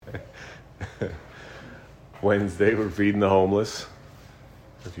Wednesday, we're feeding the homeless.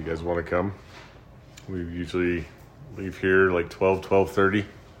 If you guys want to come, we usually leave here like 12:30.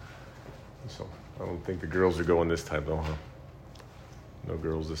 So I don't think the girls are going this time though, huh? No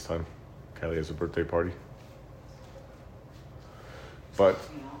girls this time. Kylie has a birthday party. But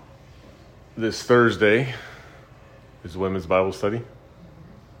this Thursday is Women's Bible Study.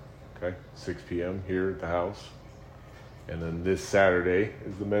 Okay, 6 p.m. here at the house. And then this Saturday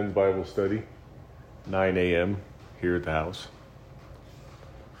is the Men's Bible Study, 9 a.m. here at the house.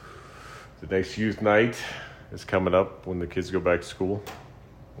 The next youth night is coming up when the kids go back to school,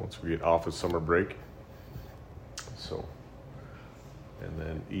 once we get off of summer break. So, and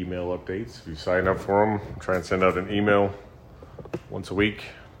then email updates. If you sign up for them, try and send out an email once a week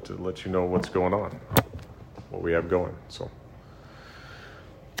to let you know what's going on, what we have going. So,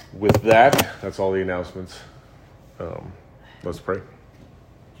 with that, that's all the announcements. Let's pray.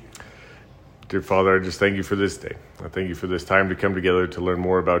 Dear Father, I just thank you for this day. I thank you for this time to come together to learn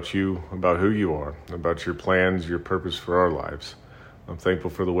more about you, about who you are, about your plans, your purpose for our lives. I'm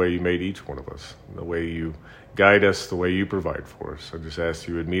thankful for the way you made each one of us, the way you guide us, the way you provide for us. I just ask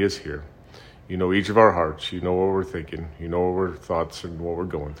you would meet us here. You know each of our hearts. You know what we're thinking. You know what our thoughts and what we're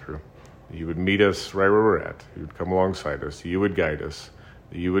going through. You would meet us right where we're at. You would come alongside us. You would guide us.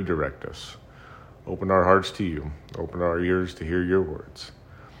 You would direct us. Open our hearts to you. Open our ears to hear your words.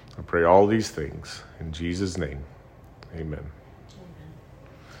 I pray all these things in Jesus' name. Amen.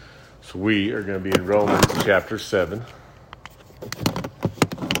 So we are going to be in Romans chapter 7.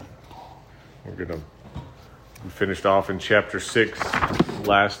 We finished off in chapter 6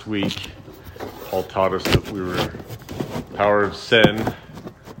 last week. Paul taught us that power of sin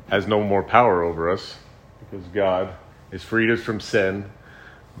has no more power over us because God has freed us from sin.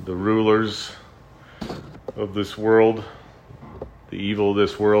 The rulers of this world, the evil of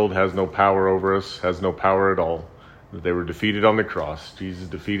this world has no power over us, has no power at all. That they were defeated on the cross. Jesus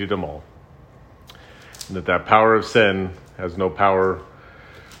defeated them all. And that power of sin has no power,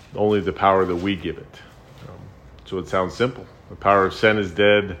 only the power that we give it. So it sounds simple. The power of sin is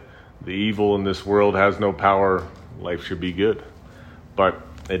dead. The evil in this world has no power. Life should be good. But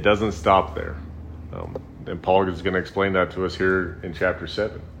it doesn't stop there. And Paul is going to explain that to us here in chapter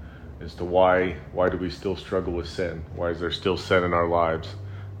 7. As to why do we still struggle with sin? Why is there still sin in our lives?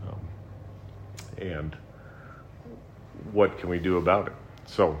 And what can we do about it?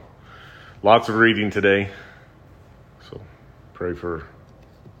 So, lots of reading today. So, pray for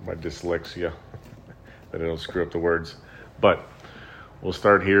my dyslexia that I don't screw up the words. But we'll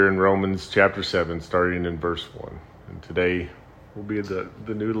start here in Romans chapter 7, starting in verse 1. And today will be the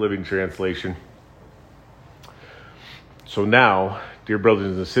New Living Translation. So now, dear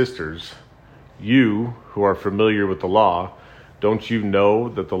brothers and sisters, you who are familiar with the law, don't you know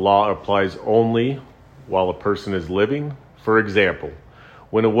that the law applies only while a person is living? For example,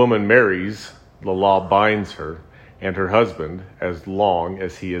 when a woman marries, the law binds her and her husband as long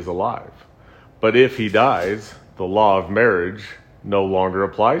as he is alive. But if he dies, the law of marriage no longer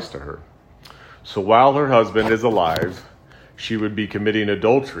applies to her. So while her husband is alive, she would be committing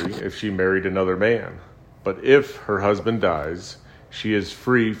adultery if she married another man. But if her husband dies, she is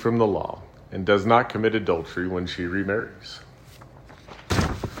free from the law and does not commit adultery when she remarries.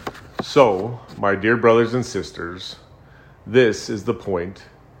 So, my dear brothers and sisters, this is the point.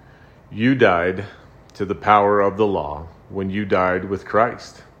 You died to the power of the law when you died with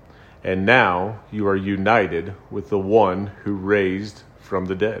Christ. And now you are united with the one who raised from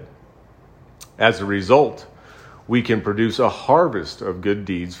the dead. As a result, we can produce a harvest of good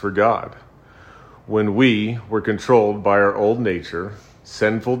deeds for God. When we were controlled by our old nature,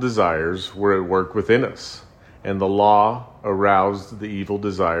 sinful desires were at work within us, and the law aroused the evil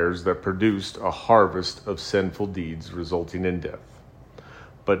desires that produced a harvest of sinful deeds resulting in death.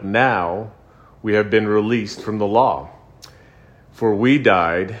 But now we have been released from the law, for we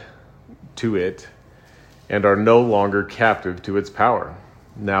died to it and are no longer captive to its power.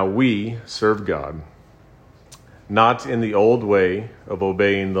 Now we serve God, not in the old way of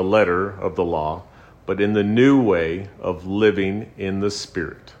obeying the letter of the law, but in the new way of living in the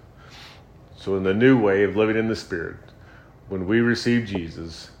Spirit. So in the new way of living in the Spirit, when we receive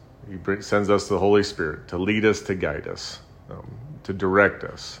Jesus, he sends us the Holy Spirit to lead us, to guide us, to direct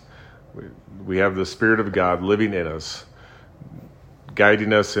us. We have the Spirit of God living in us,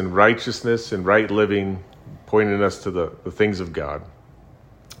 guiding us in righteousness and right living, pointing us to the things of God.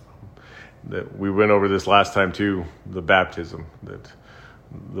 That we went over this last time too, the baptism. That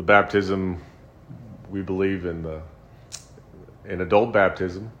the baptism, we believe in adult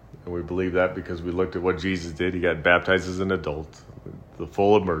baptism, and we believe that because we looked at what Jesus did. He got baptized as an adult, the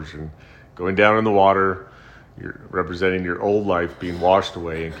full immersion, going down in the water, You're representing your old life being washed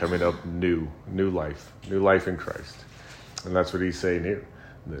away and coming up new life in Christ. And that's what he's saying here,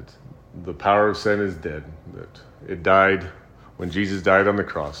 that the power of sin is dead, that it died when Jesus died on the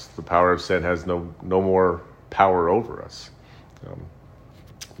cross. The power of sin has no more power over us.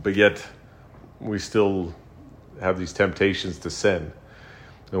 But yet we still have these temptations to sin.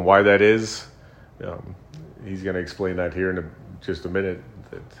 And why that is, he's going to explain that here in just a minute,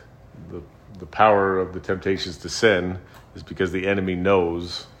 that the power of the temptations to sin is because the enemy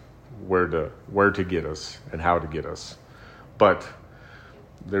knows where to get us and how to get us. But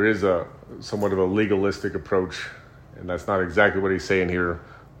there is a somewhat of a legalistic approach, and that's not exactly what he's saying here,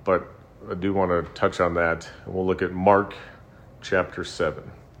 but I do want to touch on that. And we'll look at Mark chapter 7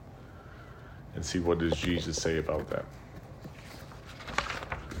 and see what does Jesus say about that.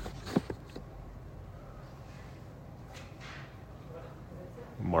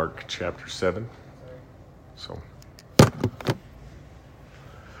 Mark chapter 7. So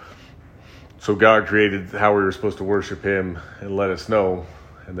God created how we were supposed to worship him and let us know,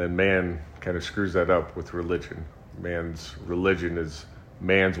 and then man kind of screws that up with religion. Man's religion is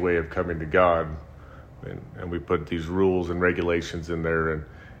man's way of coming to God, and we put these rules and regulations in there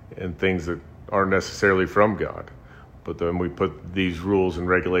and things that aren't necessarily from God. But then we put these rules and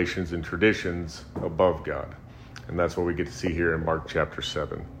regulations and traditions above God. And that's what we get to see here in Mark chapter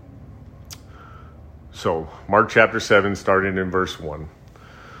 7. So, Mark chapter 7, starting in verse 1.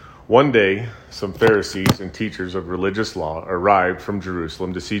 One day, some Pharisees and teachers of religious law arrived from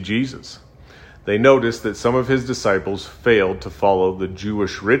Jerusalem to see Jesus. They noticed that some of his disciples failed to follow the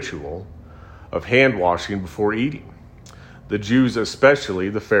Jewish ritual of hand washing before eating. The Jews, especially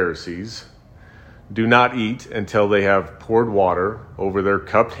the Pharisees, do not eat until they have poured water over their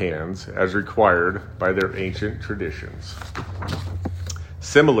cupped hands as required by their ancient traditions.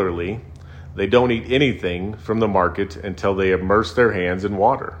 Similarly, they don't eat anything from the market until they immerse their hands in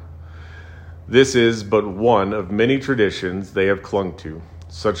water. This is but one of many traditions they have clung to,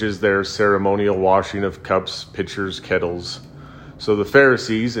 such as their ceremonial washing of cups, pitchers, kettles. So the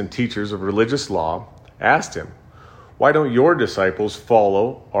Pharisees and teachers of religious law asked him, "Why don't your disciples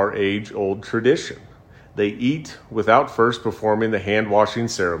follow our age-old tradition? They eat without first performing the hand-washing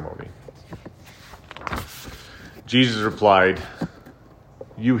ceremony." Jesus replied,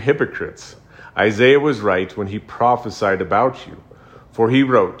 "You hypocrites! Isaiah was right when he prophesied about you. For he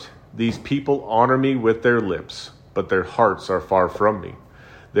wrote, 'These people honor me with their lips, but their hearts are far from me.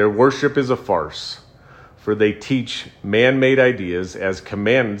 Their worship is a farce, for they teach man-made ideas as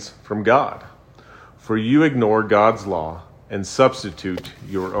commands from God. For you ignore God's law and substitute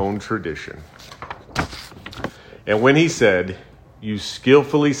your own tradition.'" And when he said, "You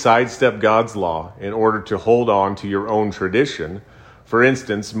skillfully sidestep God's law in order to hold on to your own tradition. For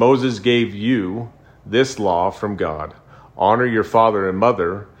instance, Moses gave you this law from God: honor your father and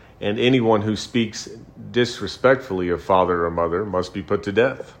mother, and anyone who speaks disrespectfully of father or mother must be put to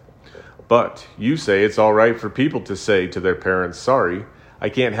death. But you say it's all right for people to say to their parents, 'Sorry, I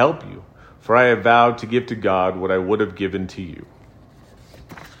can't help you, for I have vowed to give to God what I would have given to you.'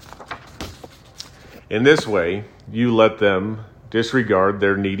 In this way, you let them disregard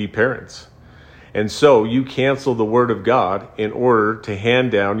their needy parents. And so you cancel the word of God in order to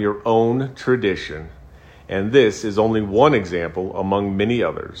hand down your own tradition. And this is only one example among many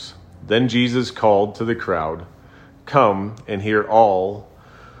others." Then Jesus called to the crowd, Come and hear, all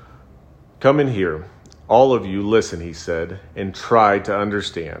of you listen," he said, "and try to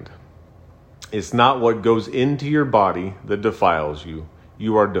understand. It's not what goes into your body that defiles you.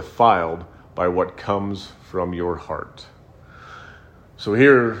 You are defiled by what comes from your heart." So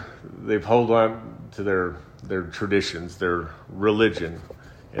here they've held on to their traditions, their religion.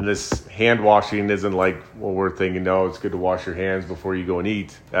 And this hand washing isn't like what we're thinking, no, it's good to wash your hands before you go and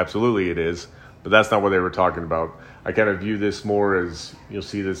eat. Absolutely it is. But that's not what they were talking about. I kind of view this more as, you'll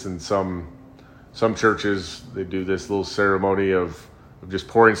see this in some churches. They do this little ceremony of just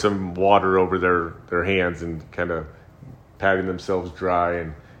pouring some water over their hands and kind of patting themselves dry.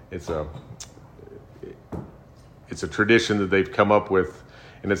 And it's a tradition that they've come up with,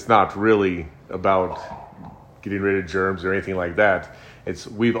 and it's not really about getting rid of germs or anything like that.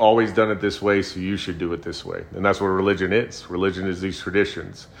 We've always done it this way, so you should do it this way. And that's what religion is. Religion is these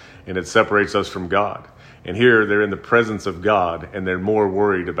traditions, and it separates us from God. And here they're in the presence of God, and they're more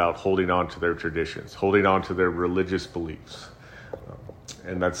worried about holding on to their traditions, holding on to their religious beliefs.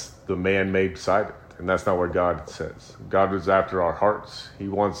 And that's the man-made side of it. And that's not what God says. God is after our hearts. He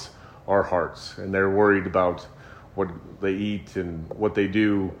wants our hearts. And they're worried about what they eat and what they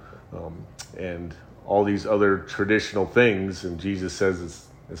do, and all these other traditional things. And Jesus says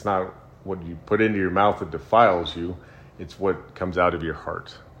it's not what you put into your mouth that defiles you. It's what comes out of your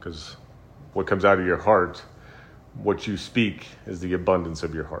heart. Because what comes out of your heart, what you speak, is the abundance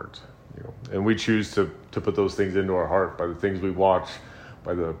of your heart. And we choose to put those things into our heart by the things we watch,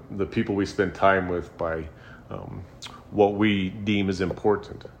 by the people we spend time with, by what we deem as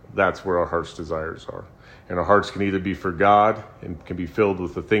important. That's where our heart's desires are. And our hearts can either be for God and can be filled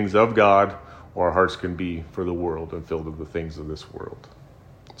with the things of God, or our hearts can be for the world and filled with the things of this world.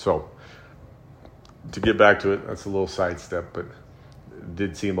 So, to get back to it, that's a little sidestep, but it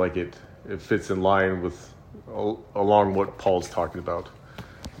did seem like it fits in line with along what Paul's talking about,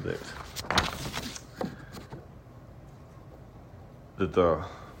 that the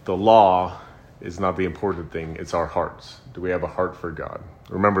law is not the important thing. It's our hearts. Do we have a heart for God?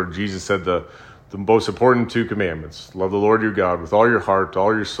 Remember, Jesus said the most important 2 commandments: love the Lord your God with all your heart,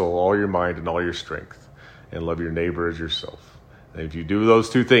 all your soul, all your mind, and all your strength, and love your neighbor as yourself. And if you do those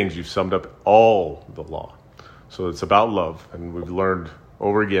 2 things, you've summed up all the law. So it's about love, and we've learned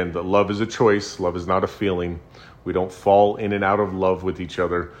over again that love is a choice. Love is not a feeling. We don't fall in and out of love with each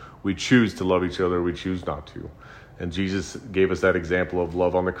other. We choose to love each other. We choose not to. And Jesus gave us that example of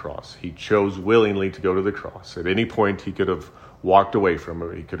love on the cross. He chose willingly to go to the cross. At any point, he could have walked away from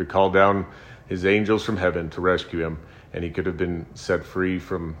it. He could have called down his angels from heaven to rescue him, and he could have been set free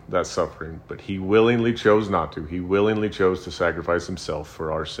from that suffering. But he willingly chose not to. He willingly chose to sacrifice himself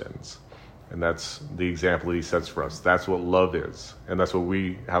for our sins. And that's the example that he sets for us. That's what love is. And that's what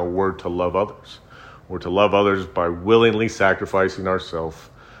how we're to love others. We're to love others by willingly sacrificing ourselves.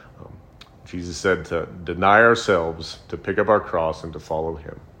 Jesus said to deny ourselves, to pick up our cross, and to follow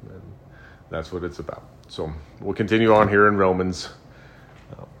him. And that's what it's about. So we'll continue on here in Romans,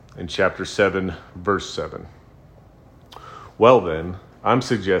 in chapter 7, verse 7. Well then, I'm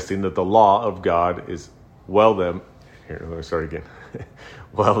suggesting that the law of God is, well then, am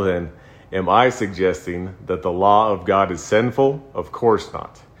I suggesting that the law of God is sinful? Of course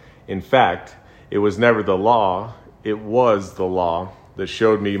not. In fact, it was never the law, it was the law that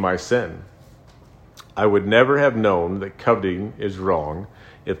showed me my sin. I would never have known that coveting is wrong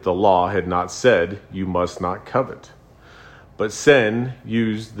if the law had not said, you must not covet. But sin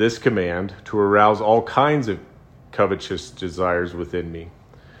used this command to arouse all kinds of covetous desires within me.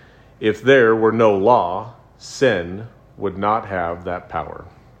 If there were no law, sin would not have that power.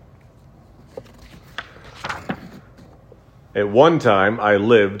 At one time, I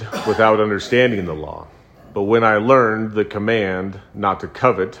lived without understanding the law. But when I learned the command not to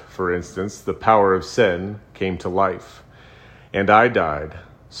covet, for instance, the power of sin came to life, and I died.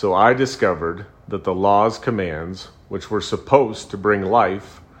 So I discovered that the law's commands, which were supposed to bring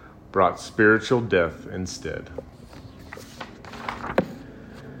life, brought spiritual death instead.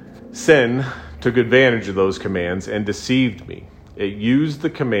 Sin took advantage of those commands and deceived me. It used the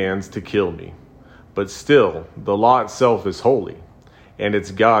commands to kill me. But still, the law itself is holy, and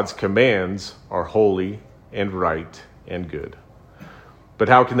its God's commands are holy and right and good. But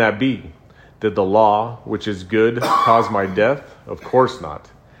how can that be? Did the law, which is good, cause my death? Of course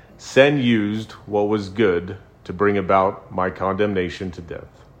not. Sin used what was good to bring about my condemnation to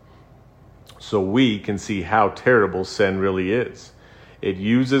death. So we can see how terrible sin really is. It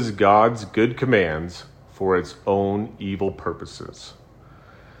uses God's good commands for its own evil purposes.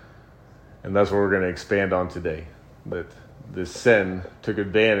 And that's what we're going to expand on today. That this sin took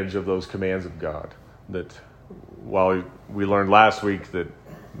advantage of those commands of God. That while we learned last week that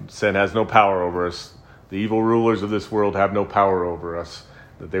sin has no power over us, the evil rulers of this world have no power over us,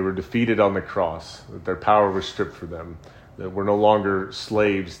 that they were defeated on the cross, that their power was stripped from them, that we're no longer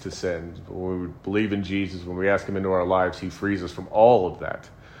slaves to sin. When we believe in Jesus, when we ask him into our lives, he frees us from all of that.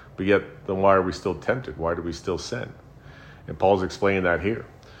 But yet, then why are we still tempted? Why do we still sin? And Paul's explaining that here.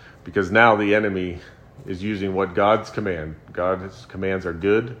 Because now the enemy is using what God's commands are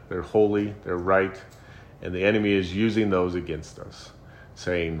good, they're holy, they're right, and the enemy is using those against us,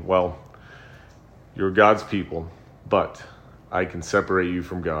 saying, well, you're God's people, but I can separate you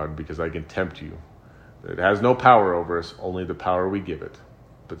from God because I can tempt you. It has no power over us, only the power we give it.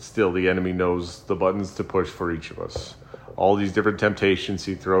 But still, the enemy knows the buttons to push for each of us. All these different temptations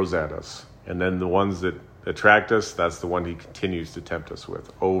he throws at us. And then the ones that attract us, that's the one he continues to tempt us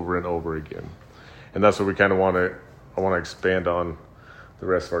with over and over again. And that's what we kind of want to expand on the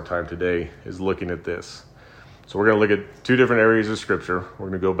rest of our time today, is looking at this. So we're going to look at 2 different areas of Scripture. We're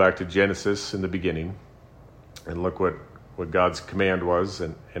going to go back to Genesis in the beginning and look what God's command was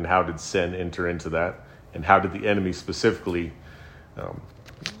and how did sin enter into that, and how did the enemy specifically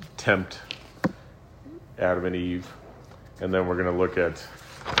tempt Adam and Eve. And then we're going to look at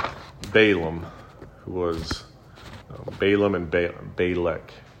Balaam, who was Balaam and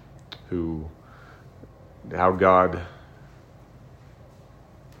Balak, how God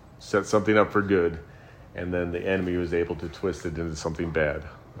set something up for good, and then the enemy was able to twist it into something bad,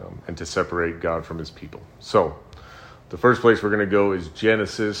 and to separate God from his people. So the first place we're going to go is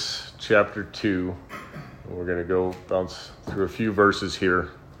Genesis chapter 2. We're going to go bounce through a few verses here.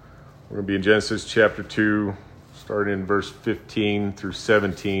 We're going to be in Genesis chapter 2, starting in verse 15 through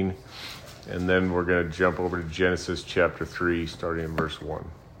 17. And then we're going to jump over to Genesis chapter 3, starting in verse 1.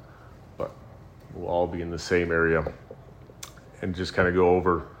 But we'll all be in the same area and just kind of go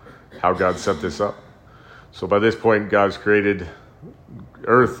over how God set this up. So by this point, God's created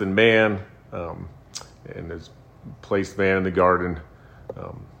earth and man, and has placed man in the garden.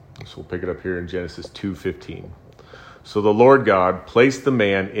 So we'll pick it up here in Genesis 2:15. So the Lord God placed the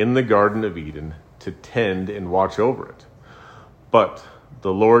man in the Garden of Eden to tend and watch over it. But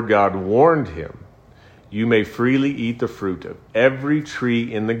the Lord God warned him, "You may freely eat the fruit of every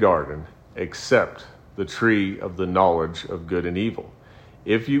tree in the garden, except the tree of the knowledge of good and evil.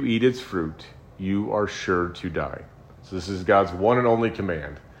 If you eat its fruit, you are sure to die." So this is God's one and only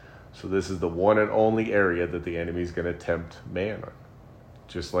command. So this is the one and only area that the enemy is going to tempt man on,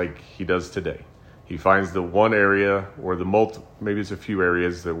 just like he does today. He finds the one area, or maybe it's a few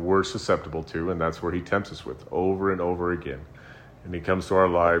areas that we're susceptible to, and that's where he tempts us with over and over again. And he comes to our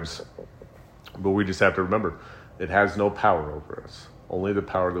lives, but we just have to remember, it has no power over us, only the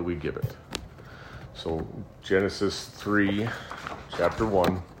power that we give it. So Genesis 3, chapter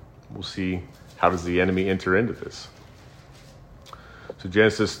 1, we'll see how does the enemy enter into this. So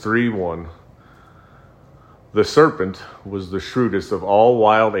Genesis 3:1, the serpent was the shrewdest of all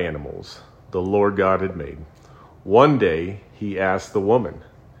wild animals the Lord God had made. One day he asked the woman,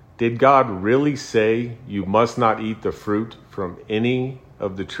 "Did God really say you must not eat the fruit from any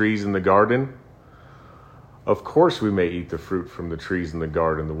of the trees in the garden?" "Of course we may eat the fruit from the trees in the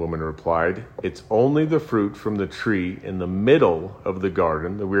garden," the woman replied. "It's only the fruit from the tree in the middle of the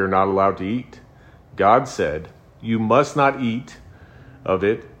garden that we are not allowed to eat. God said, you must not eat of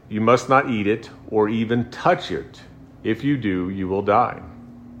it, you must not eat it or even touch it. If you do, you will die."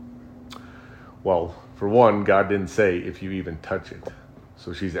 Well, for one, God didn't say if you even touch it.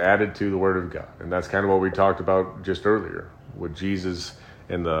 So she's added to the word of God. And that's kind of what we talked about just earlier with Jesus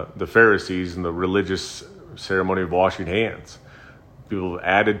and the Pharisees and the religious ceremony of washing hands. People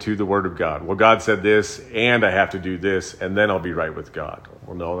added to the word of God. Well, God said this, and I have to do this, and then I'll be right with God.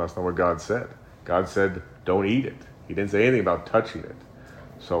 Well, no, that's not what God said. God said, don't eat it. He didn't say anything about touching it.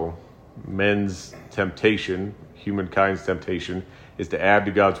 So men's temptation, humankind's temptation, is to add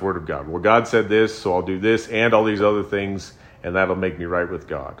to God's word of God. Well, God said this, so I'll do this and all these other things, and that'll make me right with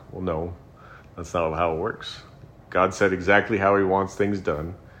God. Well, no, that's not how it works. God said exactly how he wants things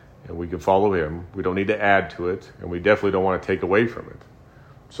done, and we can follow him. We don't need to add to it, and we definitely don't want to take away from it.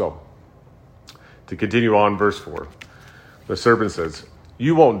 So, to continue on, verse 4, the serpent says,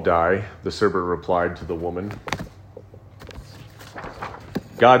 "You won't die," the serpent replied to the woman.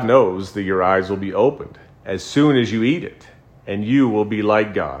 "God knows that your eyes will be opened as soon as you eat it, and you will be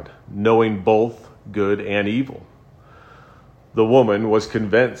like God, knowing both good and evil." The woman was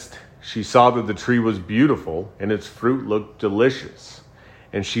convinced. She saw that the tree was beautiful and its fruit looked delicious,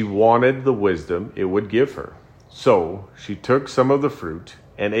 and she wanted the wisdom it would give her. So she took some of the fruit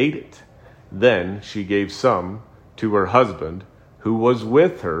and ate it. Then she gave some to her husband who was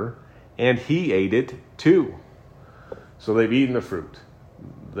with her, and he ate it too. So they've eaten the fruit.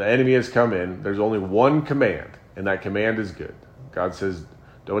 The enemy has come in. There's only one command, and that command is good. God says,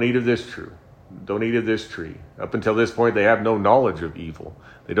 don't eat of this tree. Don't eat of this tree. Up until this point, they have no knowledge of evil.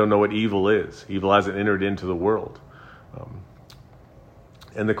 They don't know what evil is. Evil hasn't entered into the world.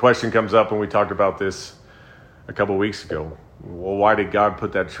 And the question comes up, and we talked about this a couple weeks ago. Well, why did God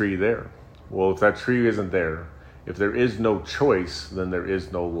put that tree there? Well, if that tree isn't there, if there is no choice, then there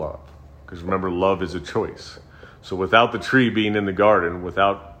is no love. Because remember, love is a choice. So without the tree being in the garden,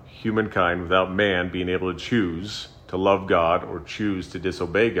 without humankind, without man being able to choose to love God or choose to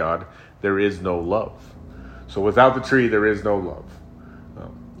disobey God, there is no love. So without the tree, there is no love.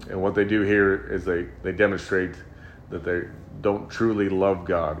 And what they do here is they demonstrate that they don't truly love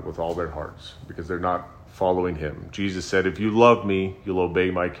God with all their hearts because they're not following him. Jesus said, if you love me, you'll obey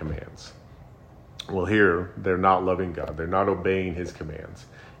my commands. Well, here, they're not loving God. They're not obeying his commands.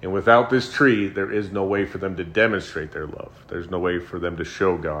 And without this tree, there is no way for them to demonstrate their love. There's no way for them to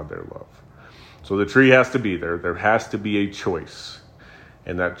show God their love. So the tree has to be there. There has to be a choice.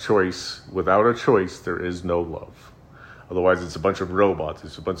 And that choice, without a choice, there is no love. Otherwise, it's a bunch of robots.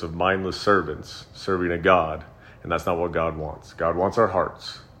 It's a bunch of mindless servants serving a God. And that's not what God wants. God wants our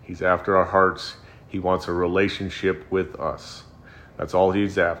hearts. He's after our hearts. He wants a relationship with us. That's all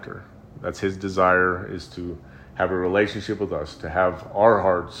he's after. That's his desire, is to have a relationship with us, to have our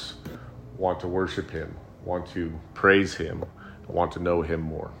hearts want to worship him, want to praise him, want to know him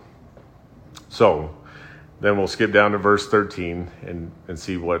more. So then we'll skip down to verse 13 and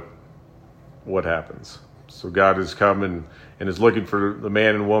see what happens. So God has come and is looking for the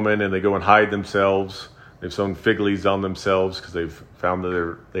man and woman, and they go and hide themselves. They've sewn fig leaves on themselves because they've found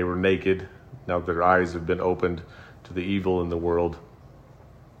that they were naked. Now their eyes have been opened to the evil in the world.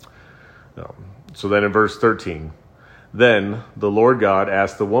 So then in verse 13, then the Lord God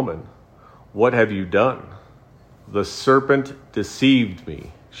asked the woman, "What have you done?" "The serpent deceived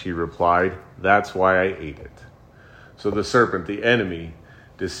me," she replied. "That's why I ate it." So the serpent, the enemy,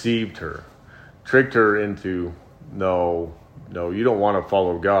 deceived her, tricked her into, no, you don't want to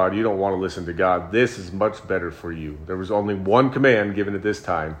follow God. You don't want to listen to God. This is much better for you. There was only one command given at this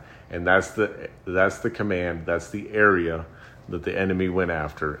time, and that's the command, that's the area that the enemy went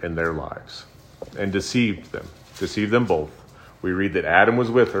after in their lives and deceived them both. We read that Adam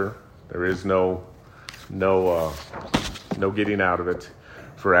was with her. There is no getting out of it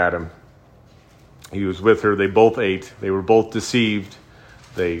for Adam. He was with her. They both ate. They were both deceived.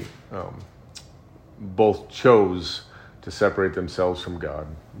 They both chose to separate themselves from God,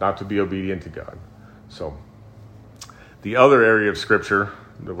 not to be obedient to God. So the other area of Scripture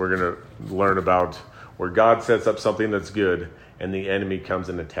that we're going to learn about, where God sets up something that's good and the enemy comes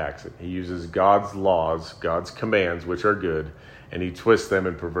and attacks it. He uses God's laws, God's commands, which are good, and he twists them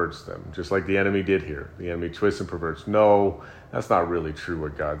and perverts them, just like the enemy did here. The enemy twists and perverts. No, that's not really true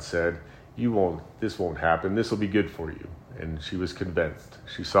what God said. This won't happen. This will be good for you. And she was convinced.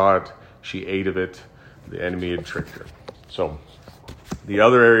 She saw it. She ate of it. The enemy had tricked her. So the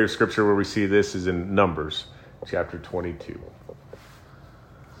other area of Scripture where we see this is in Numbers, chapter 22.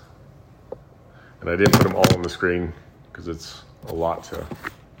 And I didn't put them all on the screen because it's a lot to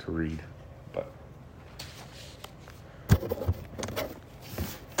read. But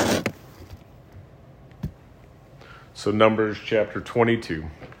so Numbers chapter 22.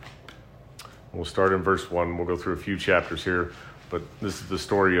 We'll start in verse 1. We'll go through a few chapters here, but this is the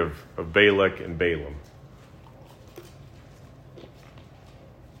story of Balak and Balaam.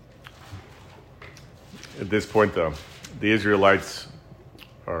 At this point, the Israelites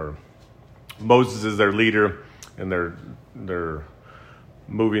Moses is their leader, and they're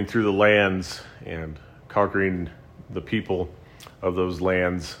moving through the lands and conquering the people of those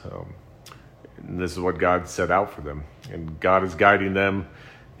lands. And this is what God set out for them. And God is guiding them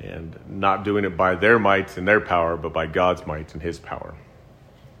and not doing it by their might and their power, but by God's might and his power.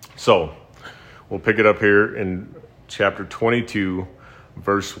 So we'll pick it up here in chapter 22,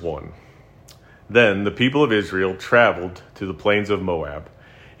 verse 1. Then the people of Israel traveled to the plains of Moab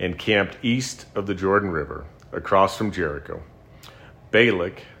and camped east of the Jordan River, across from Jericho.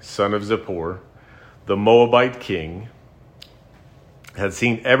 Balak, son of Zippor, the Moabite king, had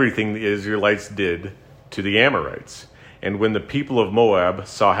seen everything the Israelites did to the Amorites. And when the people of Moab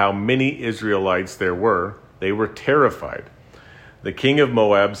saw how many Israelites there were, they were terrified. The king of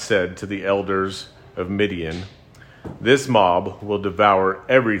Moab said to the elders of Midian, "This mob will devour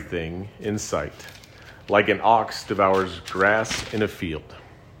everything in sight, like an ox devours grass in a field."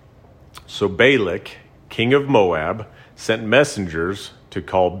 So Balak, king of Moab, sent messengers to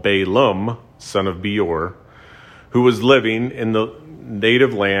call Balaam, son of Beor, who was living in the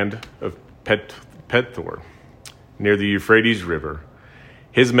native land of Pethor, near the Euphrates River.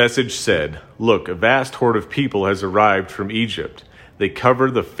 His message said, "Look, a vast horde of people has arrived from Egypt. They cover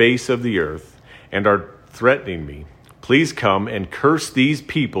the face of the earth and are threatening me. Please come and curse these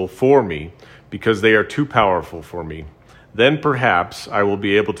people for me, because they are too powerful for me. Then perhaps I will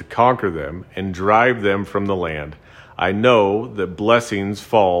be able to conquer them and drive them from the land. I know that blessings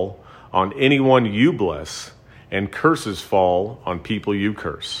fall on anyone you bless, and curses fall on people you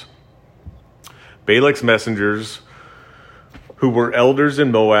curse." Balak's messengers, who were elders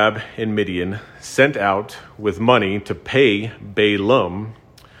in Moab and Midian, sent out with money to pay Balaam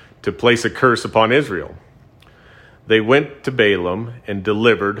to place a curse upon Israel. They went to Balaam and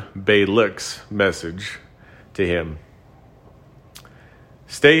delivered Balak's message to him.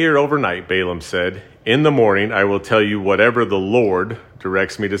 "Stay here overnight," Balaam said. "In the morning I will tell you whatever the Lord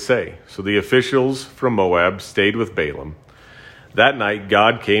directs me to say." So the officials from Moab stayed with Balaam. That night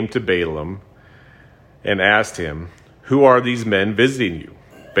God came to Balaam and asked him, "Who are these men visiting you?"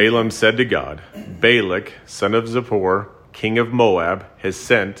 Balaam said to God, "Balak, son of Zippor, king of Moab, has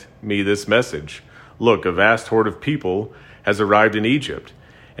sent me this message. Look, a vast horde of people has arrived in Egypt,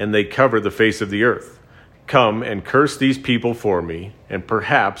 and they cover the face of the earth. Come and curse these people for me, and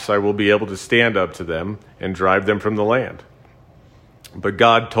perhaps I will be able to stand up to them and drive them from the land." But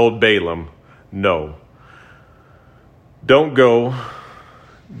God told Balaam, no, don't go,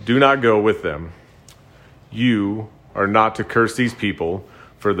 do not go with them. You are not to curse these people,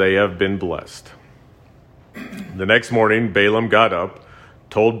 for they have been blessed. The next morning, Balaam got up,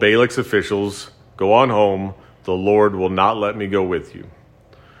 told Balak's officials, go on home, the Lord will not let me go with you.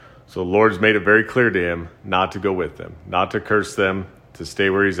 So the Lord's made it very clear to him not to go with them, not to curse them, to stay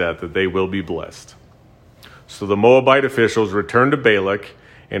where he's at, that they will be blessed. So the Moabite officials returned to Balak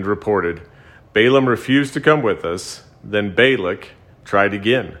and reported, Balaam refused to come with us. Then Balak tried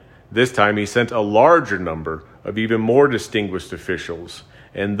again. This time he sent a larger number of even more distinguished officials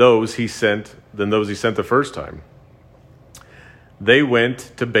than those he sent the first time. They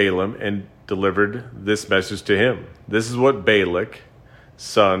went to Balaam and delivered this message to him. This is what Balak,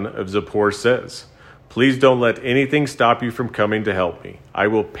 son of Zippor, says. Please don't let anything stop you from coming to help me. I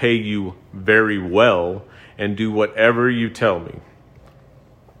will pay you very well and do whatever you tell me.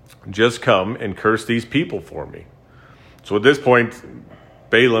 Just come and curse these people for me. So at this point,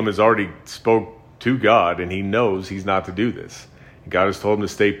 Balaam has already spoke to God, and he knows he's not to do this. God has told him to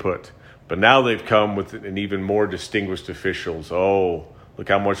stay put. But now they've come with an even more distinguished officials. Oh, look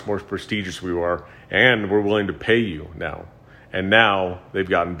how much more prestigious we are, and we're willing to pay you now. And now they've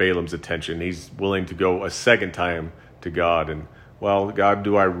gotten Balaam's attention. He's willing to go a second time to God. And, well, God,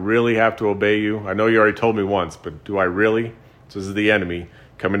 do I really have to obey you? I know you already told me once, but do I really? So this is the enemy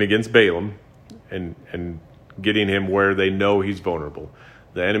coming against Balaam and getting him where they know he's vulnerable.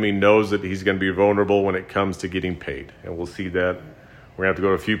 The enemy knows that he's going to be vulnerable when it comes to getting paid. And we'll see that. We're going to have to go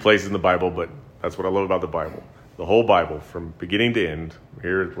to a few places in the Bible, but that's what I love about the Bible. The whole Bible, from beginning to end.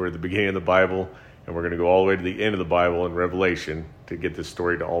 Here we're at the beginning of the Bible, and we're going to go all the way to the end of the Bible in Revelation to get this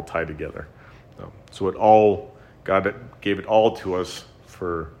story to all tie together. So God gave it all to us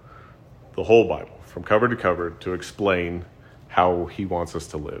for the whole Bible, from cover to cover, to explain how he wants us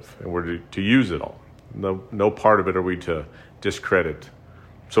to live. And we're to use it all. No part of it are we to discredit.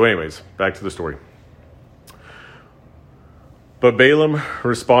 So anyways, back to the story. But Balaam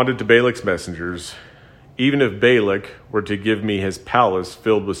responded to Balak's messengers, even if Balak were to give me his palace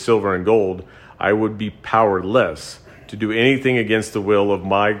filled with silver and gold, I would be powerless to do anything against the will of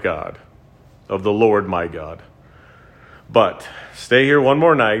my God, of the Lord my God. But stay here one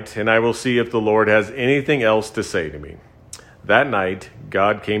more night, and I will see if the Lord has anything else to say to me. That night,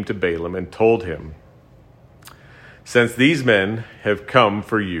 God came to Balaam and told him, since these men have come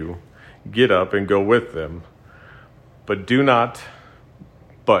for you, get up and go with them, but do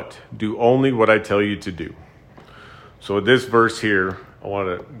only what I tell you to do. So with this verse here, I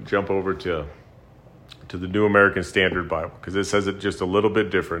want to jump over to the New American Standard Bible, because it says it just a little bit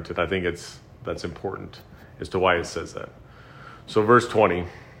different, and I think that's important as to why it says that. So verse 20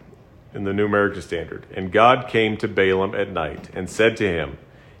 in the New American Standard, and God came to Balaam at night and said to him,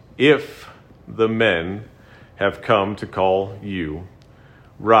 if the men have come to call you,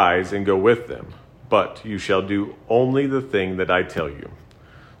 rise and go with them, but you shall do only the thing that I tell you.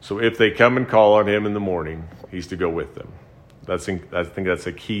 So if they come and call on him in the morning, he's to go with them. I think that's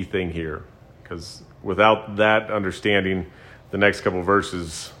a key thing here, because without that understanding, the next couple of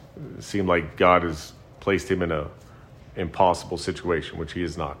verses seem like God has placed him in an impossible situation, which he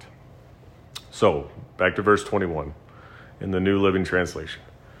is not. So back to verse 21 in the New Living Translation.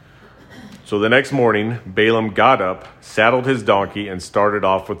 So the next morning, Balaam got up, saddled his donkey, and started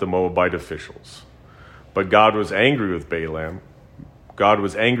off with the Moabite officials. But God was angry with Balaam. God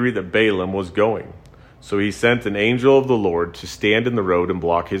was angry that Balaam was going. So he sent an angel of the Lord to stand in the road and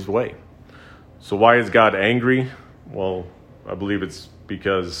block his way. So why is God angry? Well, I believe it's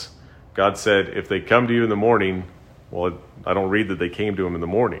because God said, if they come to you in the morning, well, I don't read that they came to him in the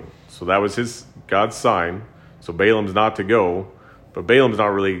morning. So that was God's sign. So Balaam's not to go. But Balaam's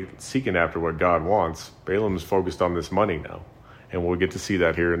not really seeking after what God wants. Balaam's focused on this money now. And we'll get to see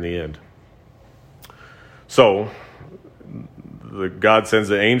that here in the end. So God sends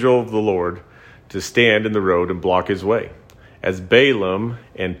the angel of the Lord to stand in the road and block his way. As Balaam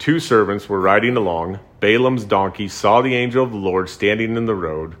and two servants were riding along, Balaam's donkey saw the angel of the Lord standing in the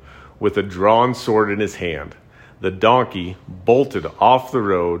road with a drawn sword in his hand. The donkey bolted off the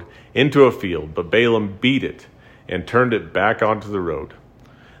road into a field, but Balaam beat it and turned it back onto the road.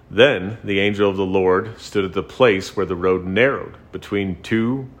 Then the angel of the Lord stood at the place where the road narrowed between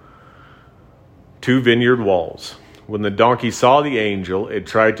two vineyard walls. When the donkey saw the angel, it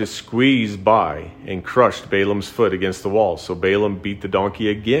tried to squeeze by and crushed Balaam's foot against the wall. So Balaam beat the donkey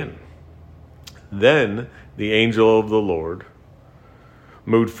again. Then the angel of the Lord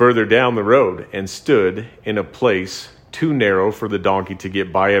moved further down the road and stood in a place too narrow for the donkey to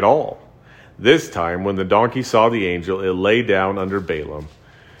get by at all. This time, when the donkey saw the angel, it lay down under Balaam.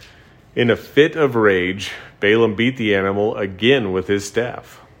 In a fit of rage, Balaam beat the animal again with his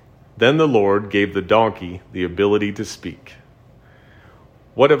staff. Then the Lord gave the donkey the ability to speak.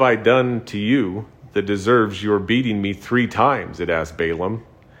 "What have I done to you that deserves your beating me 3 times?" it asked Balaam.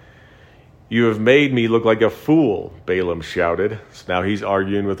 "You have made me look like a fool," Balaam shouted. So now he's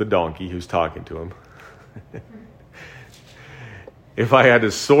arguing with the donkey who's talking to him. "If I had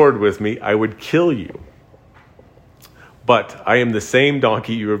a sword with me, I would kill you. But I am the same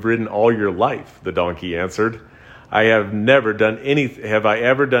donkey you have ridden all your life," the donkey answered. Have I ever done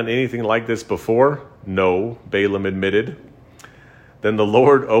anything like this before?" "No," Balaam admitted. Then the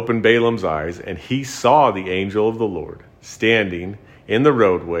Lord opened Balaam's eyes, and he saw the angel of the Lord standing in the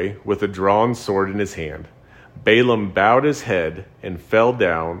roadway with a drawn sword in his hand. Balaam bowed his head and fell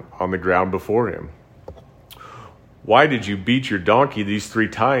down on the ground before him. "Why did you beat your donkey these 3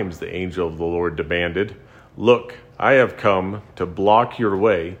 times?" the angel of the Lord demanded. "Look, I have come to block your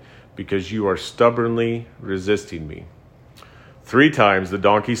way because you are stubbornly resisting me." 3 times the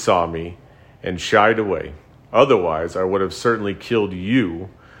donkey saw me and shied away. Otherwise, I would have certainly killed you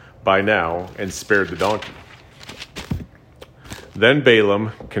by now and spared the donkey. Then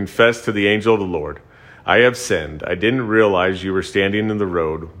Balaam confessed to the angel of the Lord, "I have sinned. I didn't realize you were standing in the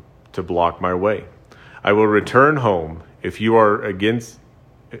road to block my way. I will return home if you are against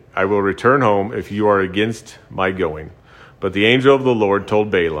my going." But the angel of the Lord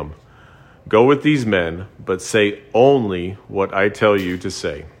told Balaam, "Go with these men, but say only what I tell you to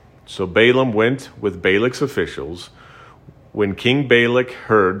say." So Balaam went with Balak's officials. When King Balak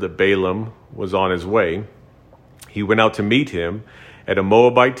heard that Balaam was on his way, he went out to meet him at a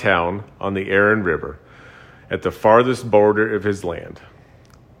Moabite town on the Aran River, at the farthest border of his land.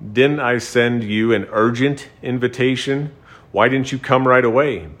 "Didn't I send you an urgent invitation? Why didn't you come right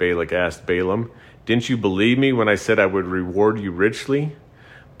away?" Balak asked Balaam. "Didn't you believe me when I said I would reward you richly?"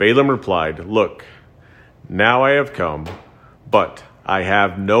 Balaam replied, "Look, now I have come, but I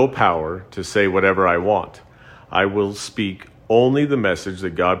have no power to say whatever I want. I will speak only the message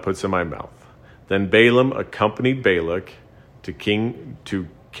that God puts in my mouth." Then Balaam accompanied Balak to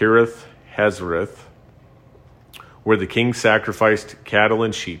Kiriath Hazareth, where the king sacrificed cattle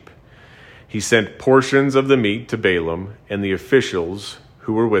and sheep. He sent portions of the meat to Balaam and the officials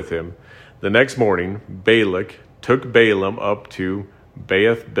who were with him. The next morning, Balak took Balaam up to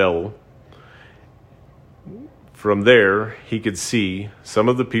Baeth-bel. From there, he could see some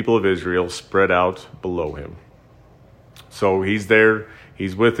of the people of Israel spread out below him. So he's there,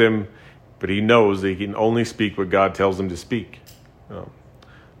 he's with him, but he knows that he can only speak what God tells him to speak.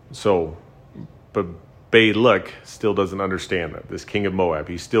 But Balak still doesn't understand that. This king of Moab,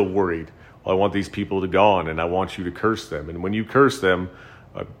 he's still worried. "Well, I want these people to go on, and I want you to curse them. And when you curse them,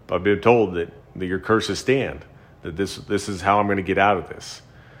 I've been told that your curses stand, that this is how I'm going to get out of this."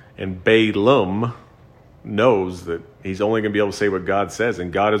 And Balaam knows that he's only going to be able to say what God says,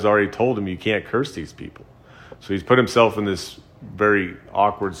 and God has already told him you can't curse these people. So he's put himself in this very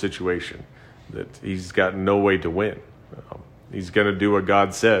awkward situation that he's got no way to win. He's going to do what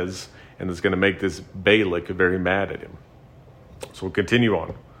God says, and it's going to make this Balak very mad at him. So we'll continue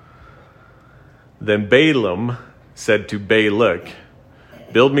on. Then Balaam said to Balak,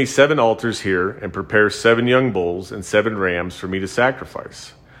 "Build me 7 altars here and prepare 7 young bulls and 7 rams for me to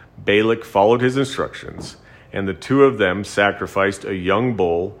sacrifice." Balak followed his instructions, and the 2 of them sacrificed a young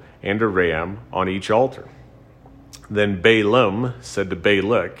bull and a ram on each altar. Then Balaam said to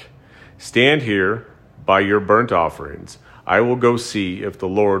Balak, "Stand here by your burnt offerings. I will go see if the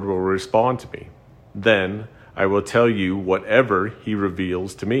Lord will respond to me. Then I will tell you whatever he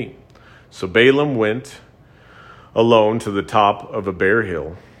reveals to me." So Balaam went alone to the top of a bare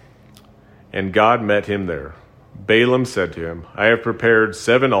hill, and God met him there. Balaam said to him, "I have prepared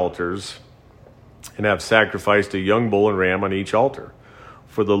 7 altars and have sacrificed a young bull and ram on each altar."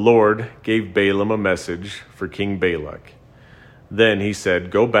 For the Lord gave Balaam a message for King Balak. Then he said,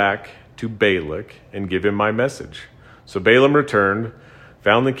 "Go back to Balak and give him my message." So Balaam returned,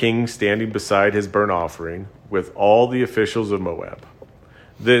 found the king standing beside his burnt offering with all the officials of Moab.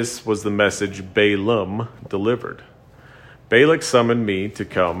 This was the message Balaam delivered. "Balak summoned me to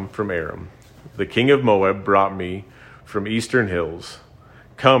come from Aram. The king of Moab brought me from eastern hills.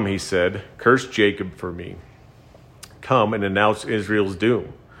 'Come,' he said, 'curse Jacob for me. Come and announce Israel's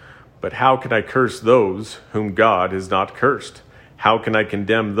doom.' But how can I curse those whom God has not cursed? How can I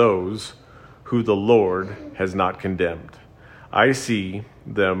condemn those who the Lord has not condemned? I see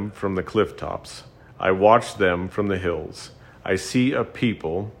them from the cliff tops. I watch them from the hills. I see a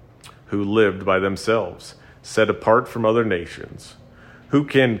people who lived by themselves, set apart from other nations, Who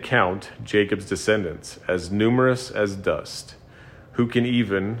can count Jacob's descendants, as numerous as dust? Who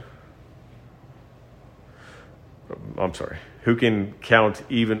can count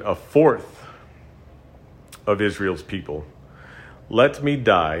even a fourth of Israel's people? Let me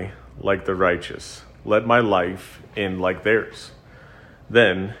die like the righteous. Let my life end like theirs.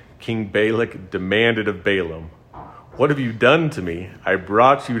 Then King Balak demanded of Balaam, "What have you done to me? I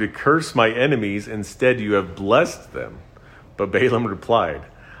brought you to curse my enemies. Instead, you have blessed them." But Balaam replied,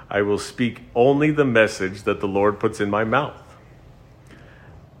 "I will speak only the message that the Lord puts in my mouth."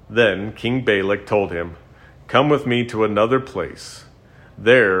 Then King Balak told him, "Come with me to another place.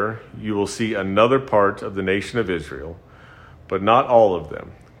 There you will see another part of the nation of Israel, but not all of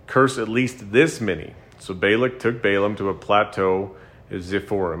them. Curse at least this many." So Balak took Balaam to a plateau of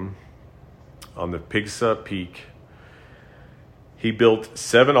Ziphorim on the Pisgah peak. He built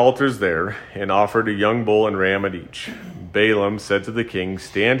 7 altars there and offered a young bull and ram at each. Balaam said to the king,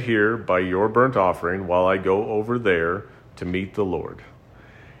 "Stand here by your burnt offering while I go over there to meet the Lord."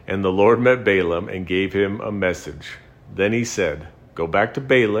 And the Lord met Balaam and gave him a message. Then he said, "Go back to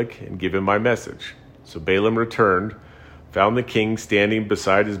Balak and give him my message." So Balaam returned, found the king standing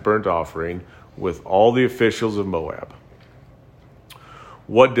beside his burnt offering with all the officials of Moab.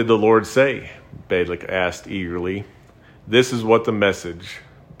 "What did the Lord say?" Balak asked eagerly. This is what the message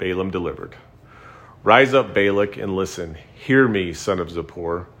Balaam delivered. "Rise up, Balak, and listen. Hear me, son of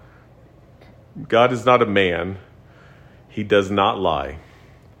Zippor. God is not a man. He does not lie.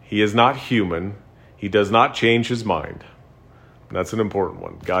 He is not human. He does not change his mind." That's an important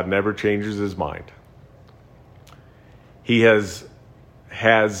one. God never changes his mind.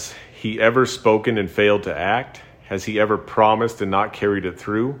 Has he ever spoken and failed to act? Has he ever promised and not carried it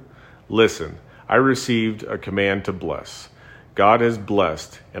through? Listen, I received a command to bless. God has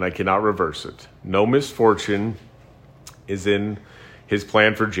blessed, and I cannot reverse it. No misfortune is in his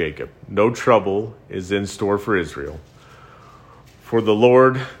plan for Jacob. No trouble is in store for Israel. For the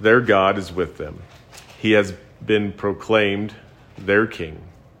Lord, their God, is with them. He has been proclaimed their king.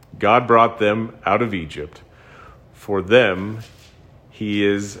 God brought them out of Egypt. For them, he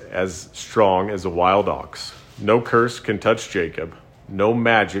is as strong as a wild ox. No curse can touch Jacob. No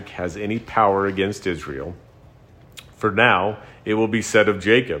magic has any power against Israel. For now, it will be said of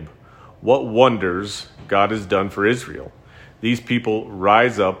Jacob, "What wonders God has done for Israel." These people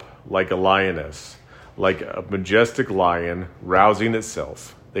rise up like a lioness, like a majestic lion rousing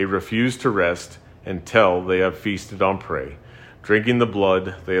itself. They refuse to rest until they have feasted on prey, drinking the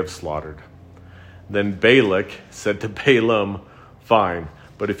blood they have slaughtered. Then Balak said to Balaam, "Fine,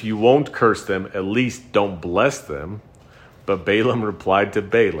 but if you won't curse them, at least don't bless them." But Balaam replied to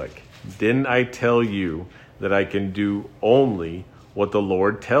Balak, "Didn't I tell you that I can do only what the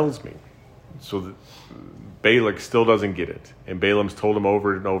Lord tells me?" So Balak still doesn't get it. And Balaam's told him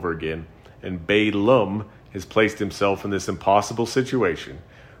over and over again. And Balaam has placed himself in this impossible situation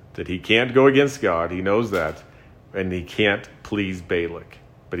that he can't go against God. He knows that. And he can't please Balak.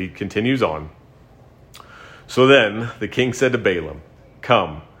 But he continues on. So then the king said to Balaam,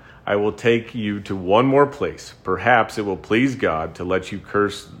 "Come, I will take you to one more place. Perhaps it will please God to let you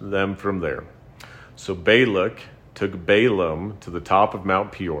curse them from there." So Balak took Balaam to the top of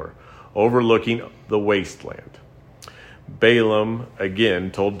Mount Peor, overlooking the wasteland. Balaam again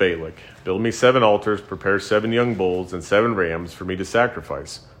told Balak, "Build me 7 altars, prepare 7 young bulls and 7 rams for me to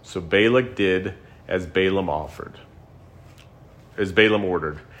sacrifice." So Balak did as Balaam ordered,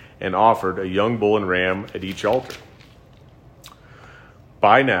 and offered a young bull and ram at each altar.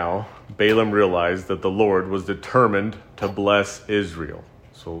 By now, Balaam realized that the Lord was determined to bless Israel.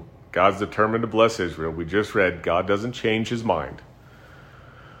 So God's determined to bless Israel. We just read God doesn't change his mind.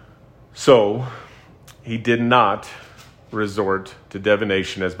 So he did not resort to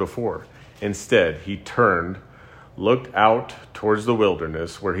divination as before. Instead, he turned, looked out towards the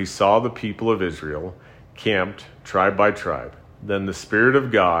wilderness where he saw the people of Israel camped tribe by tribe. Then the Spirit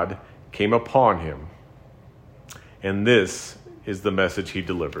of God came upon him. And this is the message he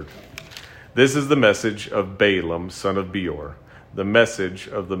delivered. This is the message of Balaam, son of Beor, the message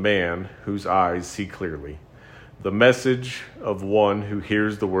of the man whose eyes see clearly, the message of one who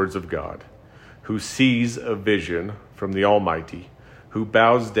hears the words of God, who sees a vision from the Almighty, who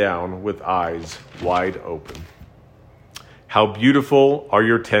bows down with eyes wide open. How beautiful are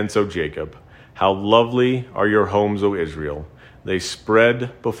your tents, O Jacob! How lovely are your homes, O Israel! They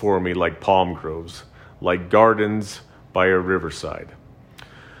spread before me like palm groves, like gardens by a riverside.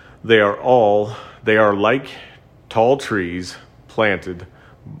 They are like tall trees planted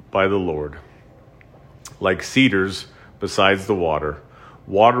by the Lord, like cedars beside the water.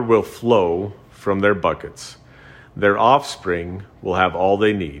 Water will flow from their buckets. Their offspring will have all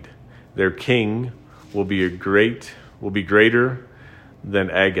they need. Their king will be greater than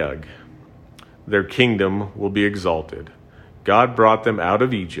Agag. Their kingdom will be exalted. God brought them out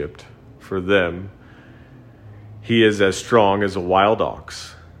of Egypt. For them, he is as strong as a wild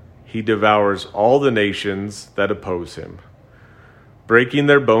ox. He devours all the nations that oppose him, breaking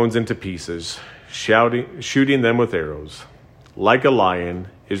their bones into pieces, shooting them with arrows. Like a lion,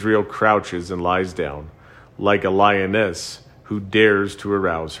 Israel crouches and lies down, like a lioness who dares to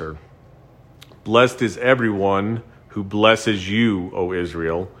arouse her. Blessed is everyone who blesses you, O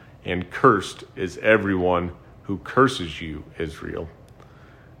Israel, and cursed is everyone who curses you, Israel.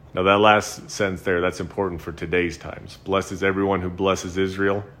 Now that last sentence there, that's important for today's times. Blessed is everyone who blesses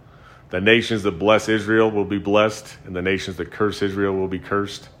Israel. The nations that bless Israel will be blessed, and the nations that curse Israel will be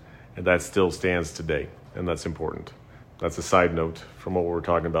cursed. And that still stands today, and that's important. That's a side note from what we're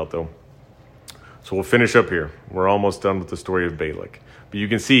talking about, though. So we'll finish up here. We're almost done with the story of Balak. But you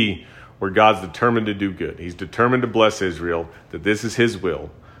can see where God's determined to do good. He's determined to bless Israel, that this is his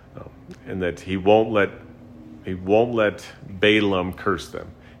will, and that he won't let Balaam curse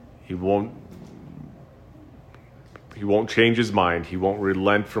them. He won't change his mind. He won't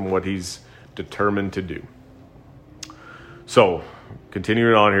relent from what he's determined to do. So,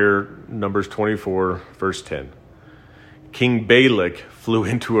 continuing on here, Numbers 24, verse 10. King Balak flew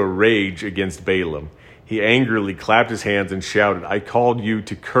into a rage against Balaam. He angrily clapped his hands and shouted, I called you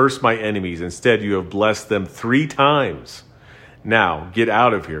to curse my enemies. Instead, you have blessed them 3 times. Now, get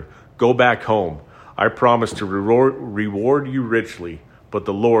out of here. Go back home. I promise to reward you richly, but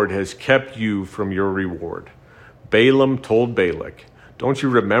the Lord has kept you from your reward. Balaam told Balak, don't you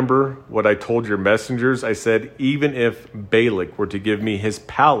remember what I told your messengers? I said, even if Balak were to give me his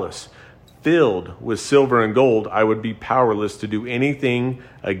palace filled with silver and gold, I would be powerless to do anything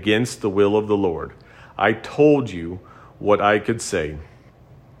against the will of the Lord. I told you what I could say.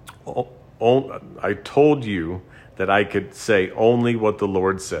 I told you that I could say only what the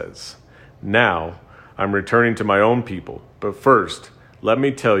Lord says. Now I'm returning to my own people. But first, let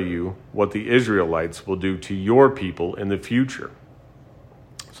me tell you what the Israelites will do to your people in the future.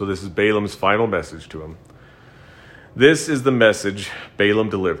 So this is Balaam's final message to him. This is the message Balaam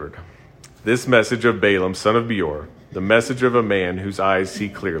delivered. This message of Balaam, son of Beor, the message of a man whose eyes see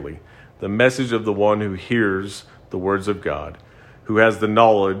clearly, the message of the one who hears the words of God, who has the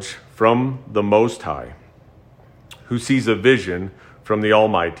knowledge from the Most High, who sees a vision from the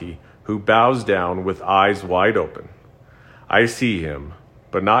Almighty, who bows down with eyes wide open. I see him,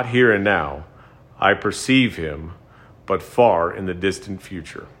 but not here and now. I perceive him, but far in the distant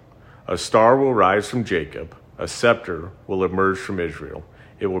future. A star will rise from Jacob, a scepter will emerge from Israel.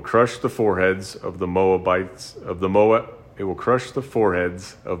 It will crush the foreheads of the Moabites It will crush the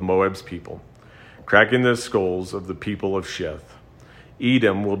foreheads of Moab's people, cracking the skulls of the people of Sheth.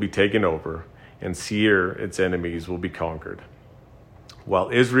 Edom will be taken over, and Seir, its enemies, will be conquered. While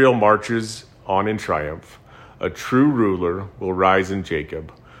Israel marches on in triumph, a true ruler will rise in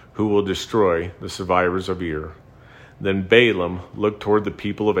Jacob, who will destroy the survivors of Ir. Then Balaam looked toward the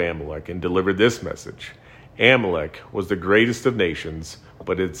people of Amalek and delivered this message. Amalek was the greatest of nations,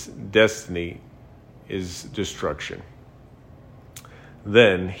 but its destiny is destruction.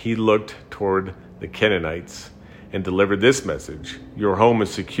 Then he looked toward the Canaanites and delivered this message. Your home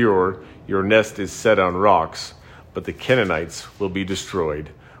is secure, your nest is set on rocks, but the Canaanites will be destroyed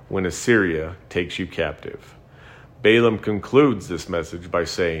when Assyria takes you captive. Balaam concludes this message by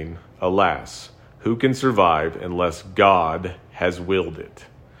saying, Alas, who can survive unless God has willed it?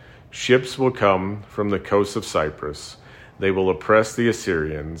 Ships will come from the coast of Cyprus. They will oppress the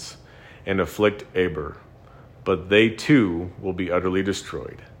Assyrians and afflict Eber, but they too will be utterly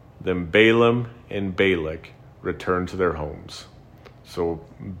destroyed. Then Balaam and Balak return to their homes. So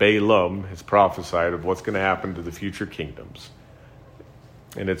Balaam has prophesied of what's going to happen to the future kingdoms.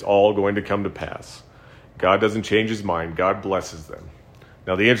 And it's all going to come to pass. God doesn't change his mind. God blesses them.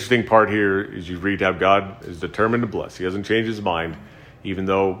 Now the interesting part here is you read how God is determined to bless. He doesn't change his mind, even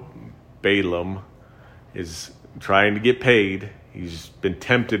though Balaam is trying to get paid. He's been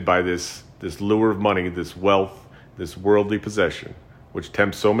tempted by this lure of money, this wealth, this worldly possession, which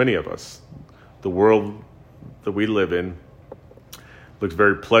tempts so many of us. The world that we live in looks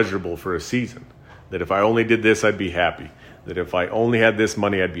very pleasurable for a season. That if I only did this, I'd be happy. That if I only had this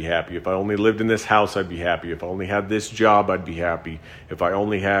money, I'd be happy. If I only lived in this house, I'd be happy. If I only had this job, I'd be happy. If I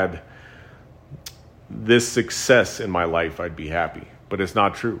only had this success in my life, I'd be happy. But it's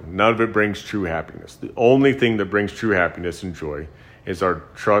not true. None of it brings true happiness. The only thing that brings true happiness and joy is our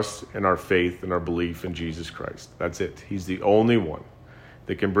trust and our faith and our belief in Jesus Christ. That's it. He's the only one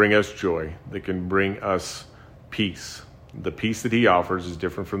that can bring us joy, that can bring us peace. The peace that he offers is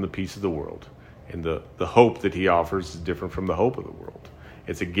different from the peace of the world. And the hope that he offers is different from the hope of the world.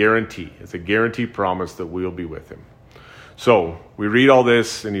 It's a guarantee. It's a guaranteed promise that we'll be with him. So we read all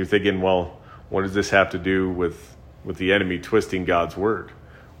this and you're thinking, well, what does this have to do with the enemy twisting God's word?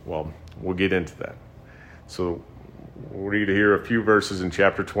 Well, we'll get into that. So we'll read here a few verses in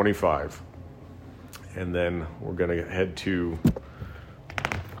chapter 25. And then we're going to head to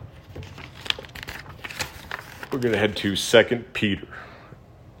 2 Peter.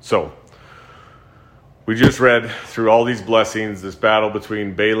 So we just read through all these blessings, this battle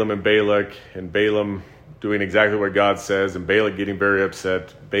between Balaam and Balak, and Balaam doing exactly what God says, and Balak getting very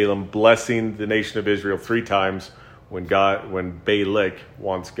upset. Balaam blessing the nation of Israel 3 times when Balak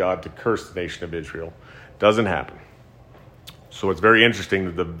wants God to curse the nation of Israel. Doesn't happen. So it's very interesting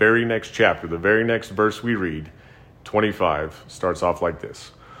that the very next chapter, the very next verse we read, 25, starts off like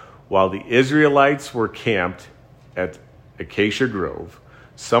this. While the Israelites were camped at Acacia Grove,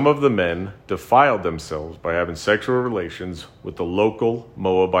 some of the men defiled themselves by having sexual relations with the local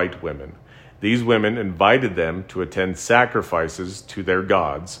Moabite women. These women invited them to attend sacrifices to their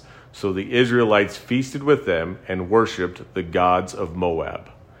gods, so the Israelites feasted with them and worshipped the gods of Moab.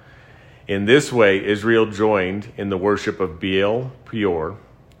 In this way, Israel joined in the worship of Baal Peor,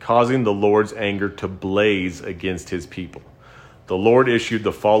 causing the Lord's anger to blaze against his people. The Lord issued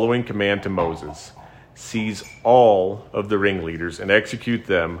the following command to Moses: seize all of the ringleaders and execute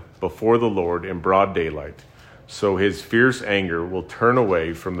them before the Lord in broad daylight, so his fierce anger will turn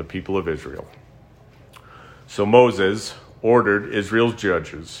away from the people of Israel. So Moses ordered Israel's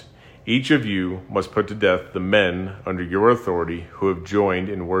judges, each of you must put to death the men under your authority who have joined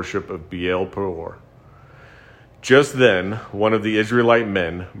in worship of Baal Peor. Just then, one of the Israelite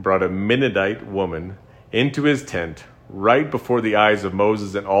men brought a Midianite woman into his tent right before the eyes of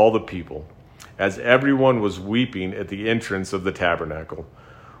Moses and all the people, as everyone was weeping at the entrance of the tabernacle.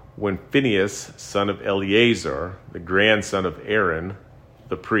 When Phinehas, son of Eleazar, the grandson of Aaron,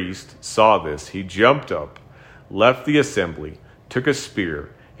 the priest, saw this, he jumped up, left the assembly, took a spear,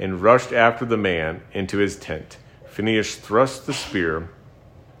 and rushed after the man into his tent. Phinehas thrust the spear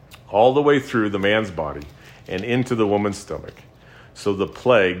all the way through the man's body and into the woman's stomach. So the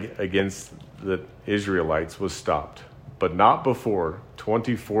plague against the Israelites was stopped, but not before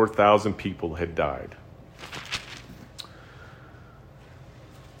 24,000 people had died.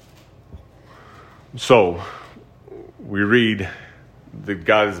 So we read that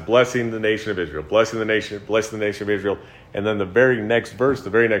God is blessing the nation of Israel, blessing the nation of Israel. And then the very next verse, the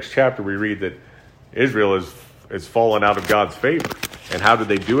very next chapter, we read that Israel is fallen out of God's favor. And how did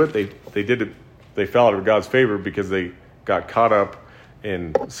they do it? They fell out of God's favor because they got caught up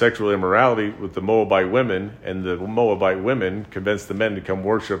in sexual immorality with the Moabite women, and the Moabite women convinced the men to come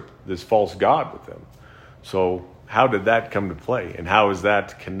worship this false god with them. So how did that come to play? And how is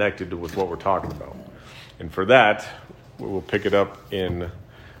that connected with what we're talking about? And for that, we'll pick it up in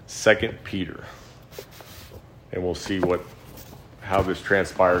 2 Peter. And we'll see how this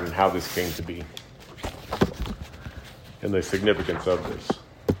transpired and how this came to be. And the significance of this.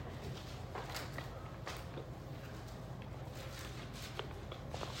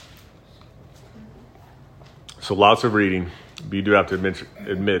 So lots of reading. But you do have to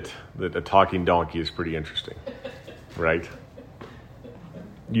admit that a talking donkey is pretty interesting. Right?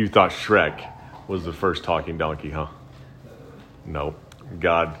 You thought Shrek was the first talking donkey, huh? No.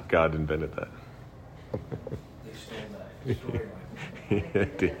 God invented that.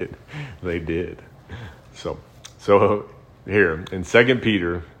 They did. So here in 2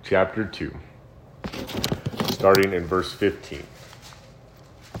 Peter chapter 2, starting in verse 15.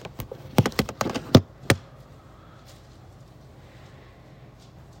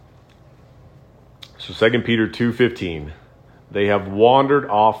 So 2 Peter 2:15, they have wandered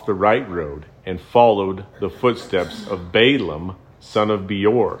off the right road and followed the footsteps of Balaam, son of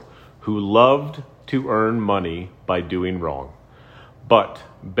Beor, who loved to earn money by doing wrong. But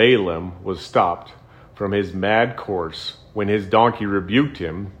Balaam was stopped from his mad course when his donkey rebuked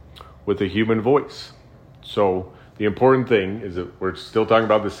him with a human voice. So the important thing is that we're still talking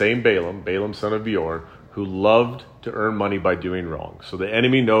about the same Balaam, son of Beor, who loved to earn money by doing wrong. So the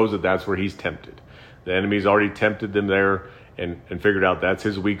enemy knows that that's where he's tempted. The enemy's already tempted them there and figured out that's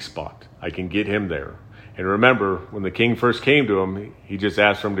his weak spot. I can get him there. And remember, when the king first came to him, he just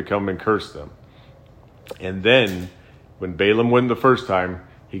asked for him to come and curse them. And then, when Balaam went the first time,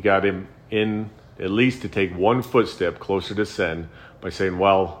 he got him in at least to take one footstep closer to sin by saying,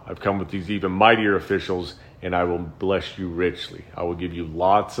 well, I've come with these even mightier officials, and I will bless you richly. I will give you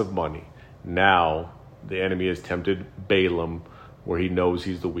lots of money. Now, the enemy has tempted Balaam where he knows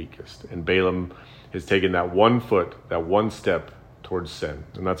he's the weakest. And Balaam has taken that one foot, that one step towards sin.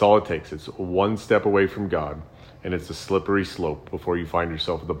 And that's all it takes. It's one step away from God, and it's a slippery slope before you find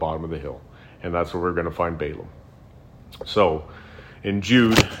yourself at the bottom of the hill. And that's where we're going to find Balaam. So in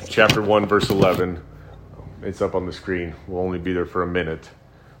Jude chapter 1, verse 11, it's up on the screen. We'll only be there for a minute.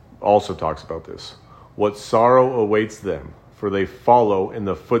 Also talks about this. What sorrow awaits them, for they follow in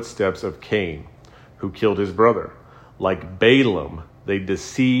the footsteps of Cain, who killed his brother. Like Balaam, they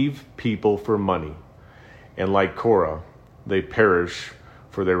deceive people for money. And like Korah, they perish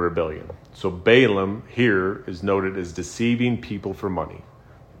for their rebellion. So Balaam here is noted as deceiving people for money.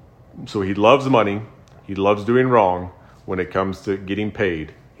 So he loves money. He loves doing wrong when it comes to getting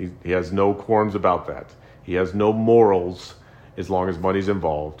paid. He has no qualms about that. He has no morals as long as money's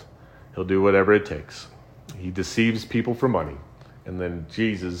involved. He'll do whatever it takes. He deceives people for money. And then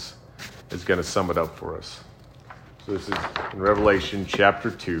Jesus is going to sum it up for us. So this is in Revelation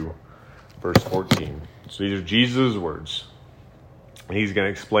chapter 2, verse 14. So these are Jesus' words. And he's going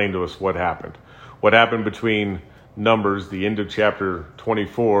to explain to us what happened. What happened between Numbers, the end of chapter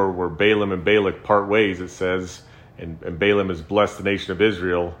 24, where Balaam and Balak part ways, it says, and Balaam has blessed the nation of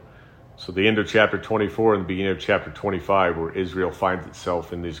Israel. So the end of chapter 24 and the beginning of chapter 25, where Israel finds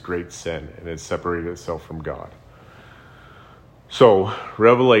itself in this great sin and has separated itself from God. So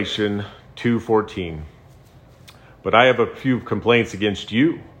Revelation 2:14. But I have a few complaints against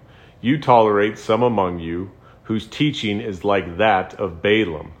you. You tolerate some among you whose teaching is like that of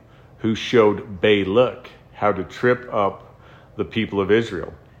Balaam, who showed Balak how to trip up the people of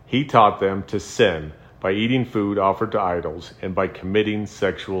Israel. He taught them to sin by eating food offered to idols and by committing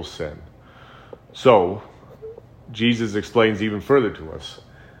sexual sin. So Jesus explains even further to us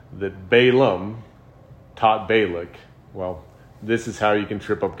that Balaam taught Balak, well, this is how you can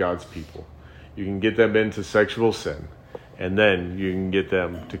trip up God's people. You can get them into sexual sin, and then you can get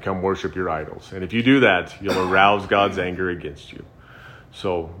them to come worship your idols. And if you do that, you'll arouse God's anger against you.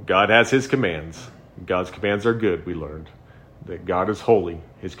 So God has his commands. God's commands are good, we learned. That God is holy.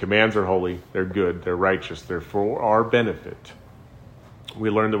 His commands are holy. They're good. They're righteous. They're for our benefit. We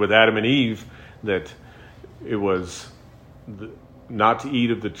learned that with Adam and Eve, that it was not to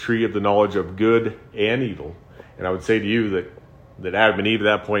eat of the tree of the knowledge of good and evil. And I would say to you that Adam and Eve at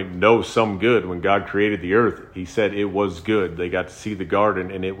that point know some good. When God created the earth, he said it was good. They got to see the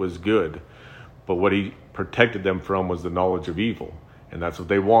garden and it was good. But what he protected them from was the knowledge of evil. And that's what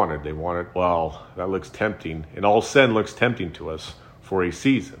they wanted. They wanted, well, that looks tempting. And all sin looks tempting to us for a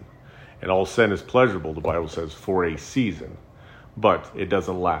season. And all sin is pleasurable, the Bible says, for a season. But it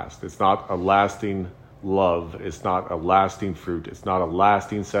doesn't last. It's not a lasting love. It's not a lasting fruit. It's not a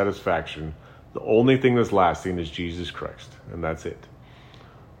lasting satisfaction. The only thing that's lasting is Jesus Christ, and that's it.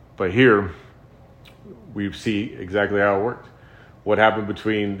 But here, we see exactly how it worked. What happened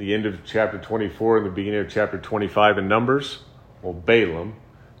between the end of chapter 24 and the beginning of chapter 25 in Numbers? Well, Balaam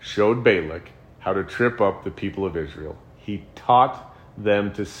showed Balak how to trip up the people of Israel. He taught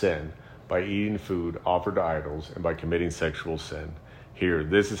them to sin by eating food offered to idols and by committing sexual sin. Here,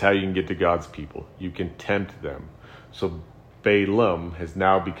 this is how you can get to God's people. You can tempt them. So Balaam has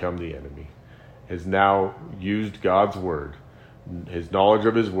now become the enemy. Has now used God's word, his knowledge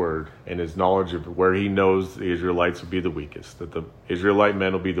of his word, and his knowledge of where he knows the Israelites will be the weakest, that the Israelite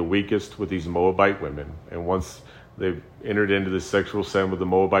men will be the weakest with these Moabite women. And once they've entered into this sexual sin with the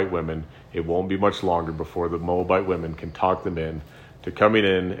Moabite women, it won't be much longer before the Moabite women can talk them in to coming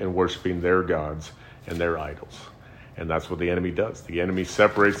in and worshiping their gods and their idols. And that's what the enemy does. The enemy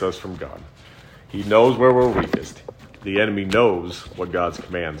separates us from God. He knows where we're weakest. The enemy knows what God's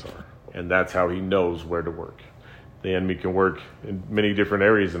commands are. And that's how he knows where to work. The enemy can work in many different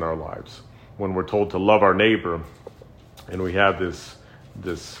areas in our lives. When we're told to love our neighbor, and we have this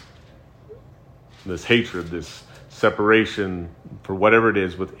hatred, this separation for whatever it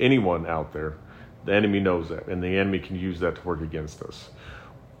is with anyone out there, the enemy knows that, and the enemy can use that to work against us.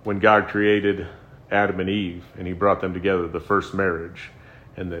 When God created Adam and Eve, and he brought them together, the first marriage,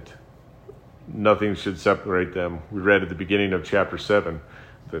 and that nothing should separate them, we read at the beginning of chapter 7,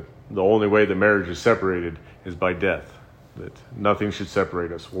 that the only way the marriage is separated is by death, that nothing should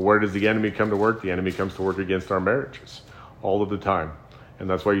separate us. Well, where does the enemy come to work? The enemy comes to work against our marriages all of the time. And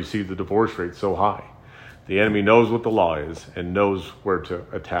that's why you see the divorce rate so high. The enemy knows what the law is and knows where to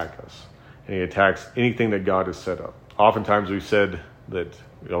attack us. And he attacks anything that God has set up. Oftentimes we've said that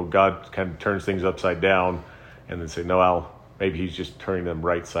God kind of turns things upside down and then say, no, Al, maybe he's just turning them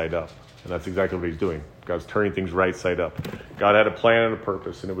right side up. And that's exactly what he's doing. God's turning things right side up. God had a plan and a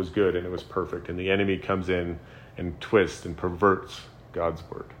purpose, and it was good, and it was perfect. And the enemy comes in and twists and perverts God's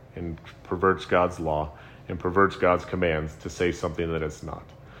word. and perverts God's law and perverts God's commands to say something that it's not.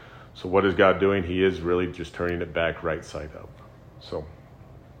 So what is God doing? He is really just turning it back right side up. So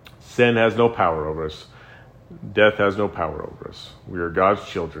sin has no power over us. Death has no power over us. We are God's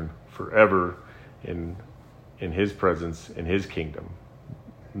children forever in his presence, in his kingdom.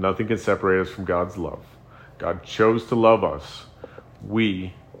 Nothing can separate us from God's love. God chose to love us.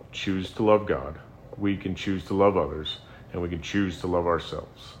 We choose to love God. We can choose to love others, and we can choose to love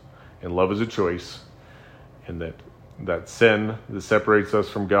ourselves. And love is a choice, and that sin that separates us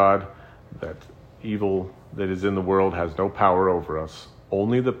from God, that evil that is in the world has no power over us,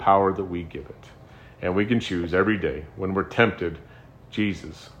 only the power that we give it. And we can choose every day when we're tempted,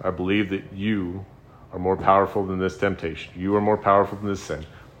 Jesus, I believe that you are more powerful than this temptation. You are more powerful than this sin.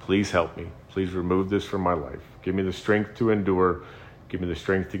 Please help me. Please remove this from my life. Give me the strength to endure. Give me the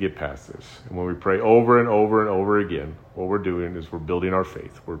strength to get past this. And when we pray over and over and over again, what we're doing is we're building our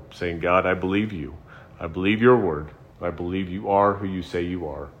faith. We're saying, God, I believe you. I believe your word. I believe you are who you say you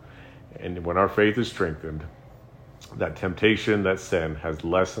are. And when our faith is strengthened, that temptation, that sin has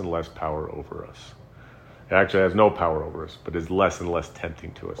less and less power over us. It actually has no power over us, but is less and less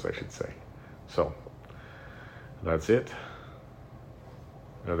tempting to us, I should say. So, that's it.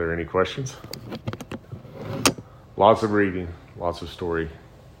 Are there any questions? Lots of reading, lots of story,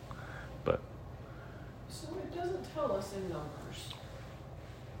 but. So it doesn't tell us in Numbers,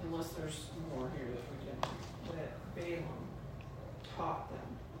 unless there's more here that we didn't, that Balaam taught them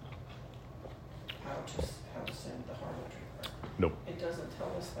how to send the harlotry prayer. Nope. It doesn't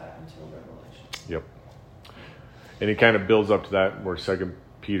tell us that until Revelation. Yep. And he kind of builds up to that where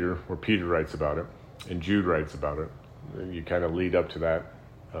where Peter writes about it, and Jude writes about it. And you kind of lead up to that.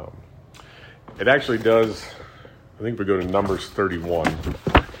 It actually does, I think if we go to Numbers 31,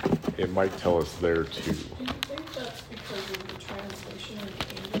 it might tell us there too. Do you think that's because of the translation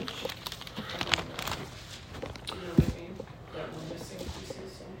into English? You know what I mean? That we're missing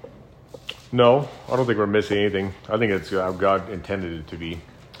pieces? No, I don't think we're missing anything. I think it's how God intended it to be.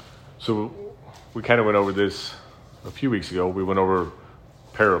 So we kind of went over this a few weeks ago. We went over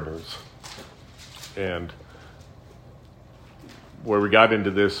parables. And where we got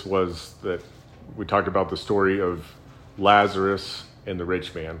into this was that we talked about the story of Lazarus and the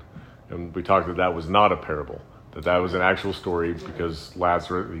rich man. And we talked that was not a parable, that was an actual story because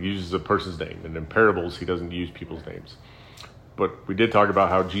Lazarus uses a person's name. And in parables, he doesn't use people's names. But we did talk about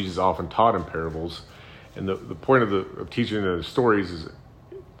how Jesus often taught in parables. And the point of teaching the stories is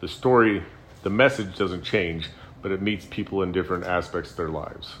the message doesn't change, but it meets people in different aspects of their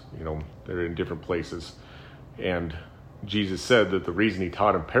lives. You know, they're in different places. And Jesus said that the reason he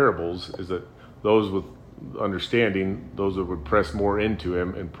taught in parables is that those with understanding, those that would press more into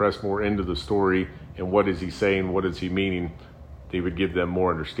him and press more into the story and what is he saying, what is he meaning, they would give them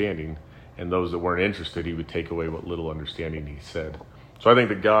more understanding. And those that weren't interested, he would take away what little understanding he said. So I think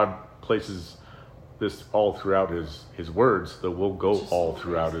that God places this all throughout his words, that we'll go all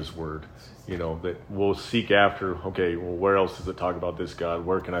throughout his word. You know, that we'll seek after, okay, well, where else does it talk about this, God?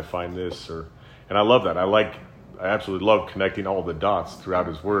 Where can I find this? And I love that. I absolutely love connecting all the dots throughout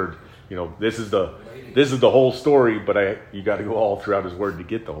his word. You know, this is the whole story, but you got to go all throughout his word to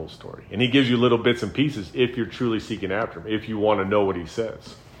get the whole story. And he gives you little bits and pieces if you're truly seeking after him, if you want to know what he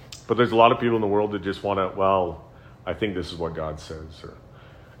says. But there's a lot of people in the world that just want to, well, I think this is what God says.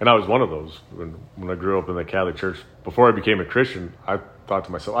 And I was one of those when I grew up in the Catholic Church. Before I became a Christian, I thought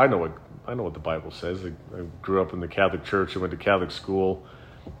to myself, I know what the Bible says. I grew up in the Catholic Church. I went to Catholic school.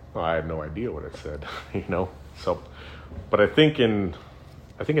 Well, I had no idea what it said, you know. So, but I think in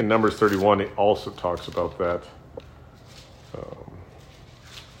Numbers 31 it also talks about that.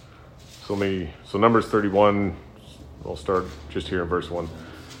 So Numbers 31, I'll start just here in verse 1.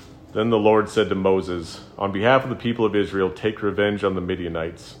 Then the Lord said to Moses, on behalf of the people of Israel, take revenge on the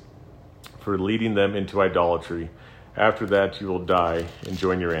Midianites for leading them into idolatry. After that, you will die and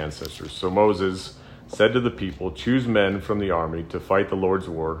join your ancestors. So Moses said to the people, choose men from the army to fight the Lord's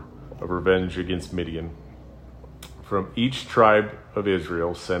war of revenge against Midian. From each tribe of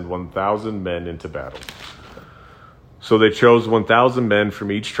Israel, send 1,000 men into battle. So they chose 1,000 men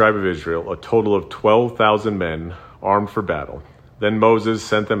from each tribe of Israel, a total of 12,000 men armed for battle. Then Moses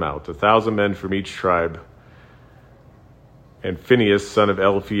sent them out, 1,000 men from each tribe. And Phinehas, son of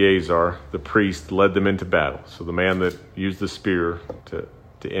Eleazar, the priest, led them into battle. So the man that used the spear to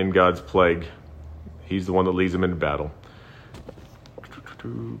end God's plague, he's the one that leads them into battle.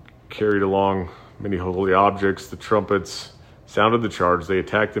 Carried along many holy objects, the trumpets, sounded the charge. They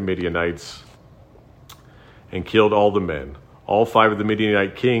attacked the Midianites and killed all the men. All 5 of the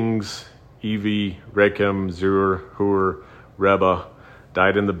Midianite kings, Evi, Rechem, Zur, Hur, Reba,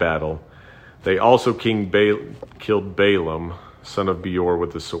 died in the battle. They also killed Balaam, son of Beor,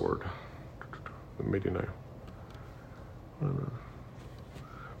 with the sword. Maybe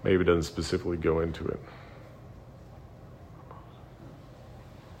it doesn't specifically go into it.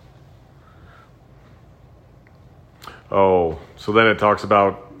 Oh, so then it talks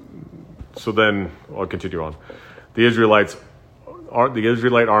about, I'll continue on. The Israelite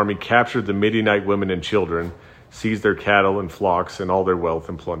army captured the Midianite women and children, seized their cattle and flocks and all their wealth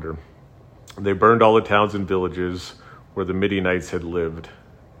and plunder. They burned all the towns and villages where the Midianites had lived.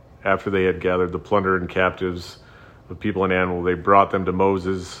 After they had gathered the plunder and captives of people and animals, they brought them to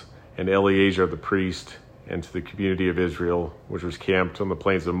Moses and Eleazar the priest and to the community of Israel, which was camped on the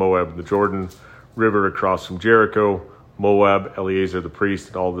plains of Moab and the Jordan River across from Jericho. Moab, Eleazar the priest,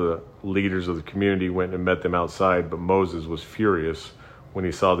 and all the leaders of the community went and met them outside, but Moses was furious when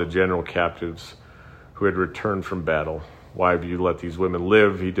he saw the general captives who had returned from battle. Why have you let these women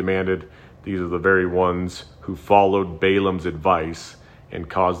live? He demanded. These are the very ones who followed Balaam's advice and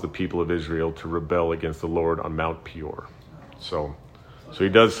caused the people of Israel to rebel against the Lord on Mount Peor. So he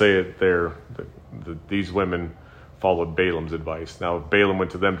does say it there that these women followed Balaam's advice. Now, if Balaam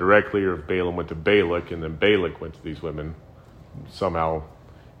went to them directly, or if Balaam went to Balak and then Balak went to these women, somehow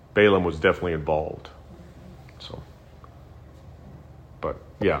Balaam was definitely involved. But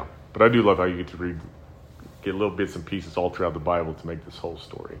I do love how you get to get little bits and pieces all throughout the Bible to make this whole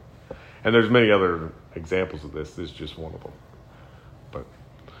story. And there's many other examples of this. This is just one of them.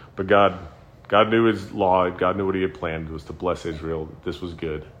 But God knew his law. God knew what he had planned was to bless Israel. This was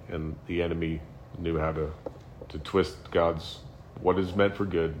good. And the enemy knew how to twist what is meant for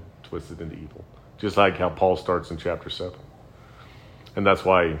good, twist it into evil. Just like how Paul starts in chapter 7. And that's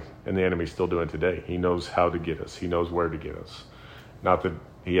why, and the enemy's still doing it today. He knows how to get us. He knows where to get us. Not that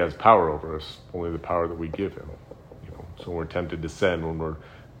he has power over us, only the power that we give him. So when we're tempted to sin, when we're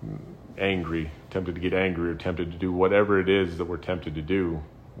angry, tempted to get angry, or tempted to do whatever it is that we're tempted to do,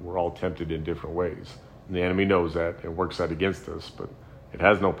 we're all tempted in different ways. And the enemy knows that and works that against us, but it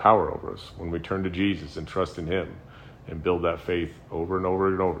has no power over us when we turn to Jesus and trust in him and build that faith over and over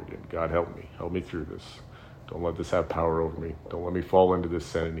and over again. God, help me through this. Don't let this have power over me. Don't let me fall into this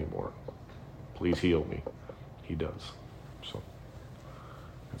sin anymore. Please heal me. He does. So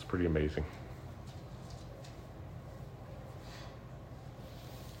it's pretty amazing.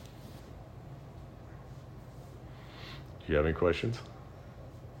 Do you have any questions?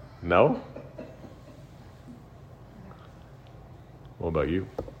 No? What about you?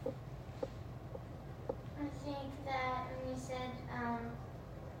 I think that when you said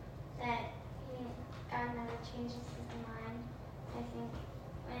that God never changes his mind, I think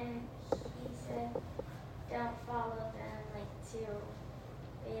when he said don't follow them to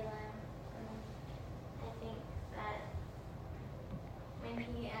Balaam, I think that when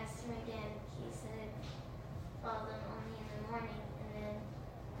he asked him again, he said follow them only in the morning, and then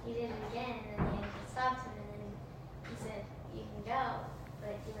he did it again, and then the angel stopped him, and then he said, you can go,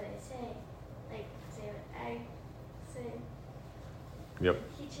 but do what I say. Say what I say. Yep.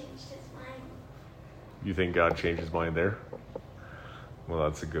 He changed his mind. You think God changed his mind there? Well,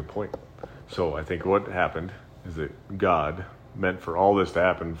 that's a good point. So I think what happened is that God meant for all this to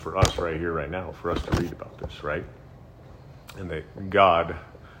happen for us right here, right now, for us to read about this, right? And that God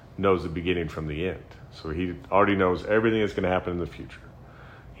knows the beginning from the end. So he already knows everything that's going to happen in the future.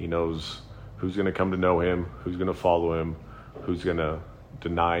 He knows who's going to come to know him, who's going to follow him, who's going to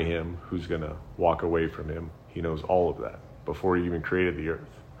deny him, who's going to walk away from him. He knows all of that before he even created the earth.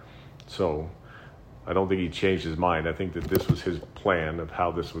 So I don't think he changed his mind. I think that this was his plan of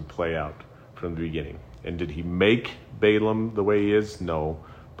how this would play out from the beginning. And did he make Balaam the way he is? No.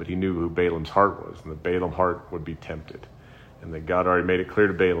 But he knew who Balaam's heart was, and that Balaam's heart would be tempted. And that God already made it clear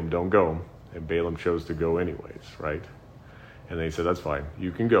to Balaam, don't go. And Balaam chose to go anyways, right? And they said, that's fine.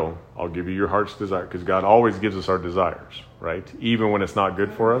 You can go. I'll give you your heart's desire. Because God always gives us our desires, right? Even when it's not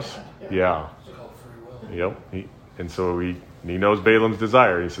good for us. Yeah. Yep. And so he knows Balaam's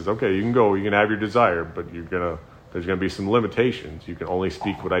desire. He says, okay, you can go. You can have your desire. But there's going to be some limitations. You can only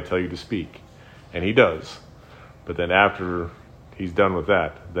speak what I tell you to speak. And he does. But then after he's done with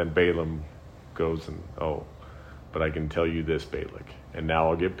that, then Balaam goes and, but I can tell you this, Balak. And now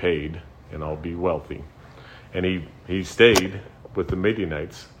I'll get paid and I'll be wealthy. And he stayed with the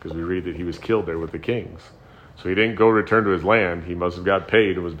Midianites because we read that he was killed there with the kings. So he didn't go return to his land. He must have got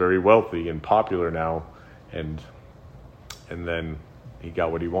paid and was very wealthy and popular now. And then he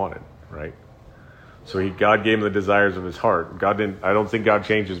got what he wanted, right? So God gave him the desires of his heart. I don't think God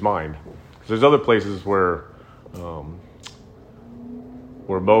changed his mind. Because there's other places where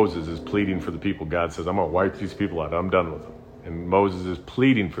Moses is pleading for the people. God says, I'm going to wipe these people out. I'm done with them. And Moses is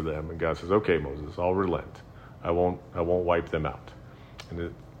pleading for them, and God says, okay, Moses, I'll relent. I won't wipe them out. And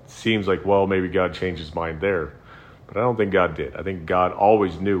it seems like, well, maybe God changed his mind there. But I don't think God did. I think God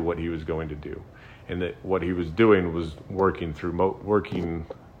always knew what he was going to do. And that what he was doing was working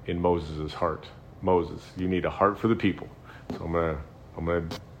in Moses' heart. Moses, you need a heart for the people. So I'm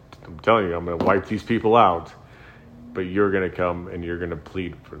telling you, I'm going to wipe these people out. But you're going to come and you're going to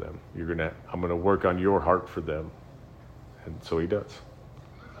plead for them. I'm going to work on your heart for them. And so he does.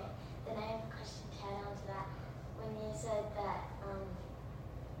 Okay, then I have a question to add on to that. When you said that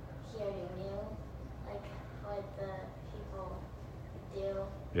he already knew, like, what the people would do,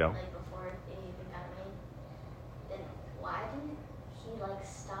 Yeah. like, before they even got made, then why didn't he, like,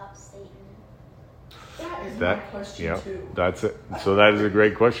 stop Satan? That is my question too. That's it. So that is a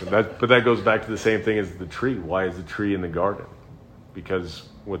great question. But that goes back to the same thing as the tree. Why is the tree in the garden? Because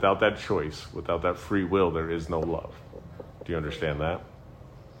without that choice, without that free will, there is no love. Do you understand that?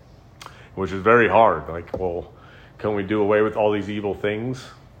 Which is very hard. Like, well, can we do away with all these evil things?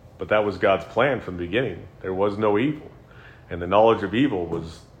 But that was God's plan from the beginning. There was no evil. And the knowledge of evil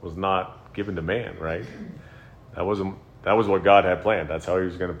was not given to man, right? That was what God had planned. That's how he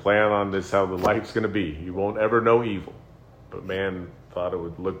was going to plan on this, how the life's going to be. You won't ever know evil. But man thought it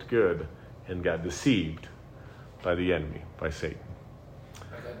would look good and got deceived by the enemy, by Satan.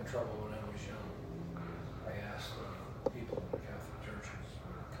 I got in trouble when I was young. I asked people in the Catholic churches,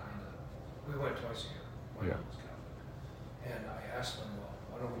 we went twice a year. My mom was Catholic. And I asked them, well,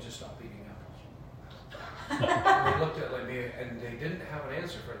 why don't we just stop eating apples? And they looked at me, and they didn't have an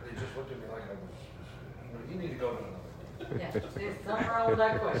answer for it. They just looked at me like I was, you need to go to another. Yeah, there's something wrong with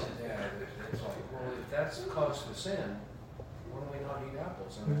that question. Yeah, it's like, well, if that's the cause to sin, why don't we not eat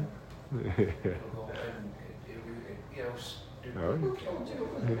apples? And then it'll go and Who told you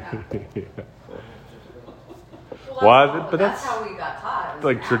it was Well, but that's how we got taught. It was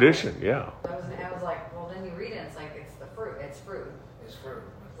like an tradition, apple. yeah. I was like, well, then you read it, it's like, it's the fruit. It's fruit. It's fruit.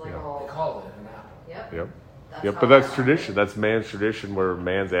 It's like Yeah. a whole, They called it an apple. yep. Yep. That's Yep, how but I that's got tradition. it. That's man's tradition where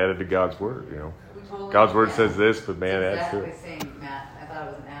man's added to God's word, you know. We totally- God's word yeah. says this, but man It's adds to exactly it. the same, Matt. I thought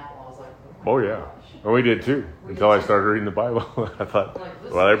it was an apple. I was like, Oh, my yeah. gosh. And we did too, We until did I too. started reading the Bible. I thought, Like,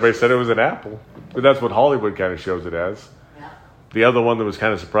 this well, everybody is- said it was an apple. But that's what Hollywood kind of shows it as. Yeah. The other one that was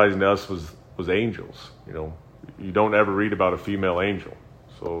kind of surprising to us was angels. You know, you don't ever read about a female angel.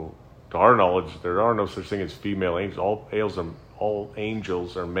 So, to our knowledge, there are no such thing as female angels. All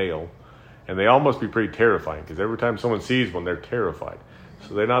angels are male, and they all must be pretty terrifying because every time someone sees one, they're terrified.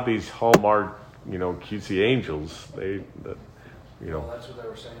 So they're not these hallmark, cutesy angels. Well, that's what they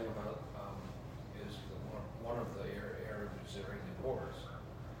were saying about is one of the Arab-Israeli wars.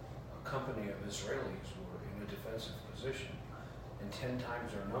 A company of Israelis were in a defensive position, and 10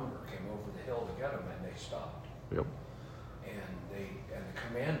 times their number came over the hill to get them, and they stopped. Yep. And the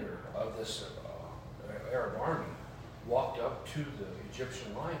commander of this Arab army walked up to the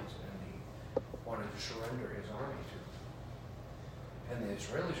Egyptian lines, and he wanted to surrender his army to them. And the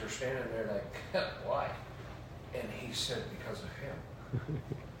Israelis are standing there like, why? And he said, because of him.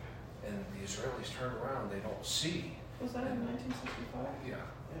 And the Israelis turned around, they don't see. Was that in 1965?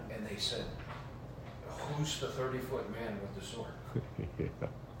 Yeah. And they said, who's the 30-foot man with the sword? Yeah.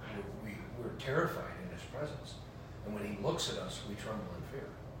 We're terrified in his presence. And when he looks at us, we tremble in fear.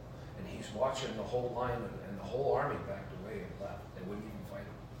 And he's watching the whole line, and the whole army backed away and left. They wouldn't even fight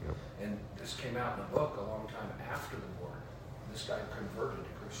him. Yep. And this came out in a book a long time after the war. This guy converted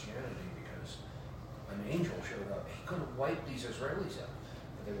to Christianity because an angel showed up. He could have wiped these Israelis out,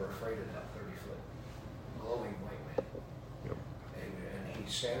 but they were afraid of that 30-foot glowing white man. Yep. And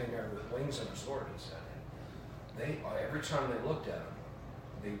he's standing there with wings and a sword, he said. And every time they looked at him,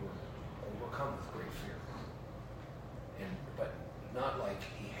 they were overcome with great fear. But not like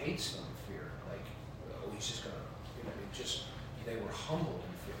he hates them fear, like, oh, he's just gonna, they were humbled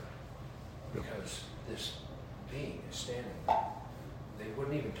in fear because this being is standing there. They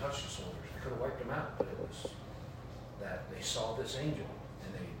wouldn't even touch the soldiers. They could have wiped them out, but it was that they saw this angel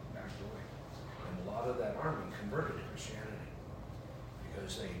and they backed away. And a lot of that army converted to Christianity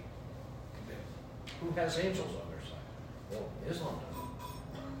because who has angels on their side? Well, Islam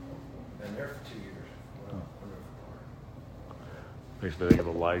does. Been there for 2 years. Well, Makes me think of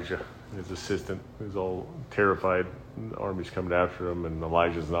Elijah, his assistant, who's all terrified. The army's coming after him, and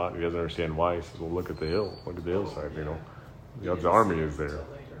Elijah's not. He doesn't understand why. He says, well, look at the hill. Look at the hillside, The army is there.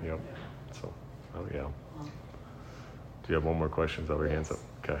 Yep. So, yeah. Do you have one more question? Have your hands up.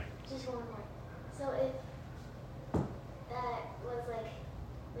 Okay. Just one more. So if that was like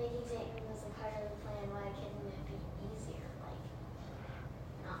making Satan was a part of the plan, why couldn't it be easier? Like,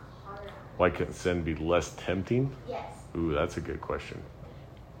 not harder? Why couldn't sin be less tempting? Yes. Ooh, that's a good question.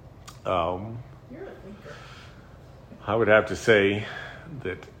 You're a thinker. I would have to say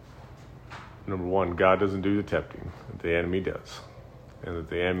that, number one, God doesn't do the tempting, that the enemy does. And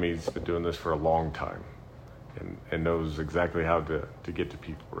that the enemy's been doing this for a long time and knows exactly how to get to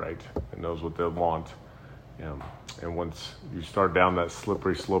people, right? And knows what they'll want. And once you start down that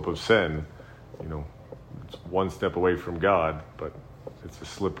slippery slope of sin, it's one step away from God, but it's a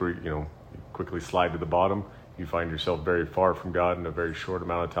slippery, you quickly slide to the bottom. You find yourself very far from God in a very short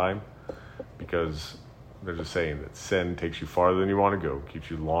amount of time, because there's a saying that sin takes you farther than you want to go,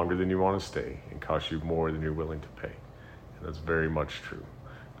 keeps you longer than you want to stay, and costs you more than you're willing to pay. And that's very much true.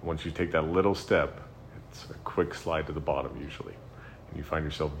 Once you take that little step, it's a quick slide to the bottom usually. And you find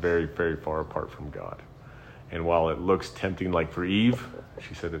yourself very, very far apart from God. And while it looks tempting, like for Eve,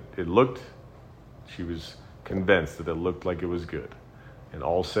 she said she was convinced that it looked like it was good. And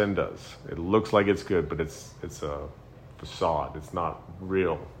all sin does. It looks like it's good, but it's a facade. It's not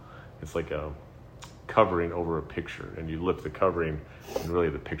real. It's like a covering over a picture. And you lift the covering, and really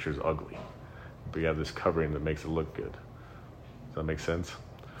the picture's ugly. But you have this covering that makes it look good. Does that make sense?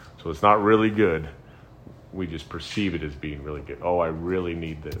 So it's not really good. We just perceive it as being really good. Oh, I really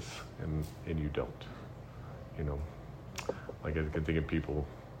need this. And you don't. Like I can think of people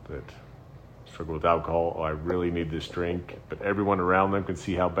that struggle with alcohol. Oh, I really need this drink. But everyone around them can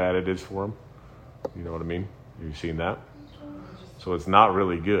see how bad it is for them. You know what I mean? Have you seen that? So it's not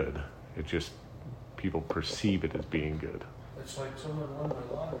really good. It's just people perceive it as being good. It's like someone won my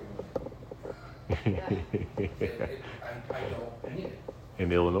lottery. Yeah. I don't need it.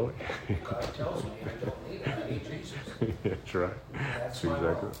 In Illinois. God tells me I don't need it. I need Jesus. That's right. That's my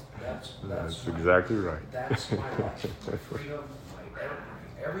exactly. life. That's my, exactly right. That's my life. My freedom,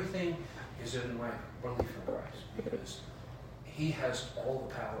 everything is in my belief in Christ, because He has all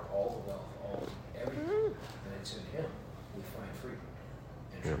the power, all the wealth, everything, and it's in Him we find freedom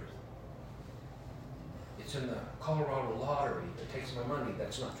and truth. It's in the Colorado lottery that takes my money.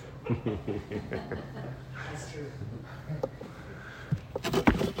 That's not true. That's true.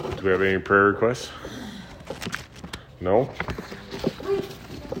 Do we have any prayer requests? No?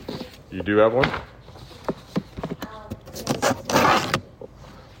 You do have one?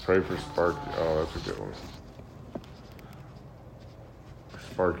 Pray for Sparky. Oh, that's a good one.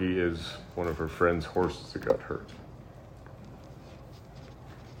 Sparky is one of her friend's horses that got hurt.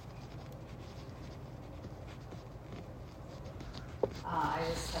 I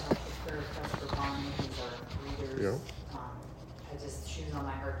just have a prayer request for Bonnie, who's our readers. Yeah. She was on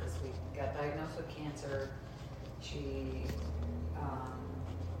my heart this week. Got diagnosed with cancer. She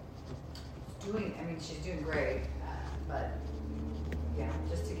she's doing great, but yeah,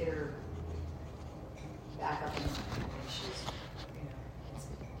 just to get her back up and she's, it's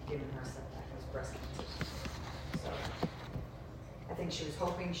giving her a setback. It was breast cancer. So I think she was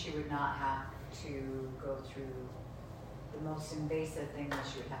hoping she would not have to go through the most invasive thing that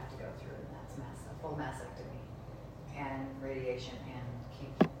she would have to go through, and that's a full mastectomy and radiation and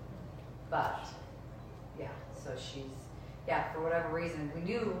chemo. But yeah, so for whatever reason, we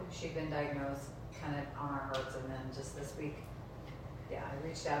knew she'd been diagnosed kind of on our hearts, and then just this week, I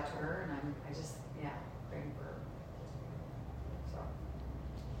reached out to her, and I'm praying for her. So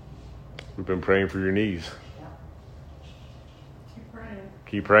We've been praying for your knees. yeah. Keep praying.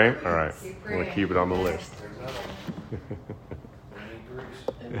 Keep praying? All right. Keep I'm going to praying. keep it on the list. They're metal. They need grease.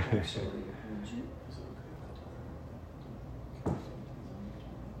 And actually, would you? Is it okay?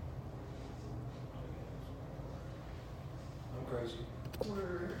 I'm crazy.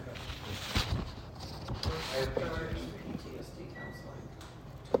 We're I have starting PTSD. PTSD counseling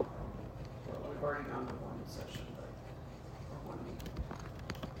tomorrow. Well, we've already gone to one session, but for 1 week.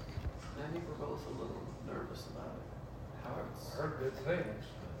 And I think we're both a little nervous about it. How I've it's heard good things,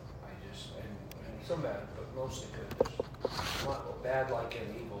 but and some bad, but mostly good. Not bad like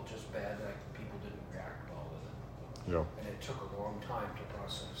in evil, just bad like people didn't react well with it. Yeah. And it took a long time to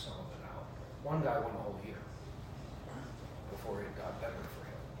process some of it out. One guy went a whole year before it got better for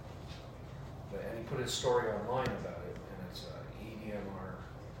him. And he put his story online about it, and it's EDMR.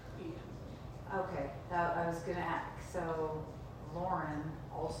 Okay, I was gonna ask. So Lauren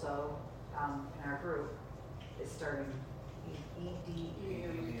also in our group is starting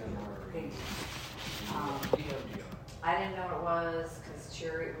EDMR. I didn't know what it was because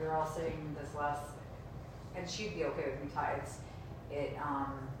we were all sitting this last, and she'd be okay with me. It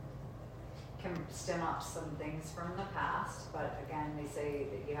can stem up some things from the past, but again, they say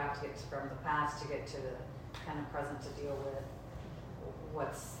that you have to get from the past to get to the kind of present to deal with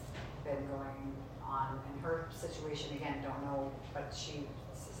what's been going on in her situation. Again, don't know, but she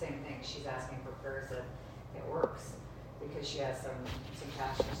it's the same thing. She's asking for prayers that it works because she has some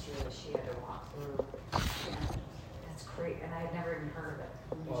past history that she had to walk through. And that's great, and I had never even heard of it.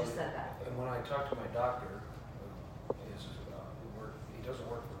 You just said that. And when I talked to my doctor, he doesn't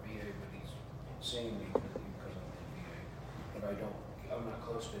work for VA, but he's seeing me because I'm in VA. But I'm not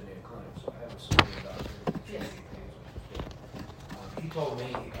close to any clinics, so I have a civilian doctor that Yes. pays me. He told me,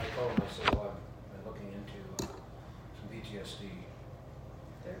 I told him, I said, well, I've been looking into some PTSD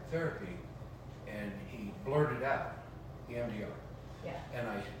therapy, and he blurted out EMDR. Yeah. And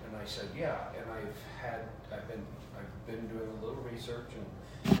I said, yeah, and I've been doing a little research,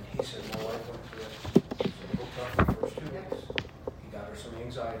 and he said, my wife went through it. It was a little tough the first 2 weeks. He got her some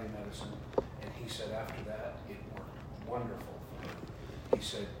anxiety medicine, and he said after that, it worked wonderful for her. He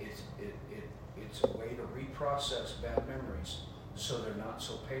said it's a way to reprocess bad memories so they're not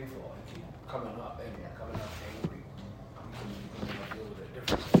so painful and keep coming up angry. You can deal with it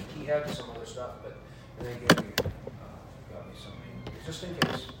differently. He had some other stuff, but and they got me something just in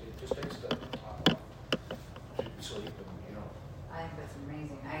case. It just takes the top off to sleep, and I think that's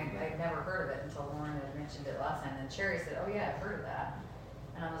amazing. I'd never heard of it until Lauren had mentioned it last time. And Cherry said, "Oh yeah, I've heard of that,"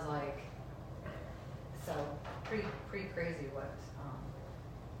 and I was like, "So pretty crazy what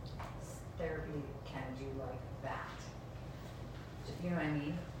therapy can do like that." You know what I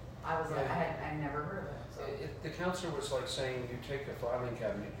mean? I was like, I never heard of it. So. The counselor was like saying, you take a filing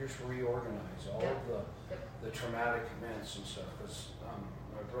cabinet, just reorganize all of the traumatic events and stuff. Because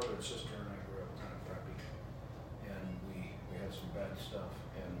my brother and sister and I grew up kind of preppy, and we had some bad stuff.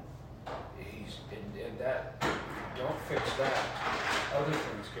 And and that, if you don't fix that, other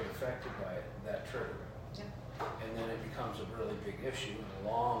things get affected by it, that trigger. Yeah. And then it becomes a really big issue and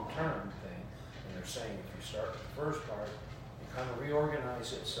a long-term thing. And they're saying if you start with the first part, you kind of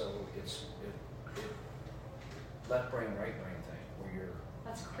reorganize it so it's left brain, right brain thing, where you're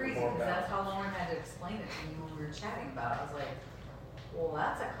That's crazy because that's how Lauren had to explain it to me when we were chatting about it. I was like, well,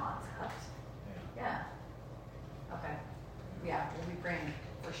 that's a concept. Yeah. Okay. Yeah, we'll be praying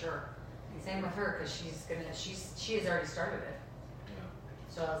for sure. Same with her because she has already started it. Yeah.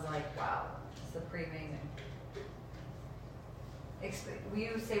 So I was like, wow, this is pretty amazing. Will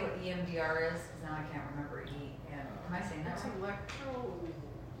you say what EMDR is? Because now I can't remember am I saying that It's right?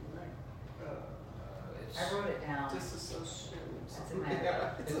 I wrote it down. disassociation. That's in my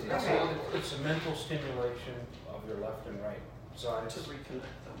It's a mental stimulation of your left and right sides. To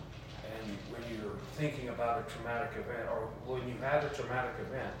reconnect them. And when you're thinking about a traumatic event, or when you had a traumatic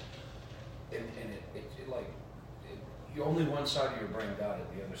event, you only one side of your brain got it,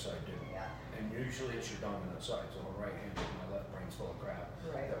 the other side didn't. Yeah. And usually it's your dominant side, so my right hand, my left brain's full of crap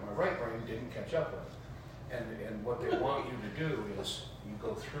Right. that my right brain didn't catch up with. And what they want you to do is you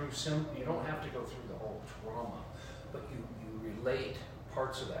go through you don't have to go through the whole trauma, but you relate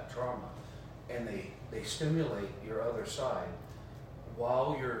parts of that trauma, and they stimulate your other side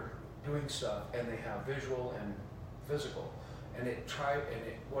while you're doing stuff, and they have visual and physical. And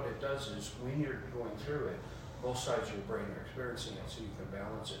what it does is when you're going through it, both sides of your brain are experiencing it, so you can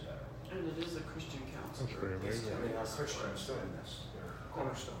balance it better. And it is a Christian counselor. That's pretty amazing. And they are Christians doing this. They're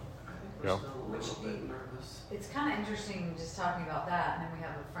cornerstone. I think we're Yeah. still a little bit nervous. It's kind of interesting just talking about that, and then we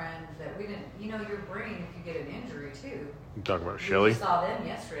have a friend that we didn't. Your brain, if you get an injury too. You talking about We Shelly? just saw them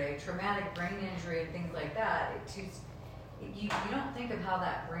yesterday. Traumatic brain injury and things like that. You don't think of how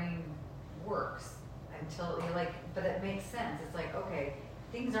that brain works until but it makes sense. It's like, okay,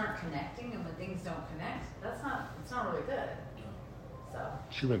 things aren't connecting, and when things don't connect, it's not really good. So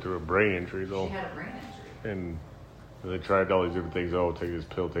She went through a brain injury though, she had a brain injury. and they tried all these different things. Oh, take this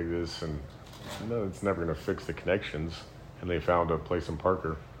pill, take this, and no, it's never going to fix the connections. And they found a place in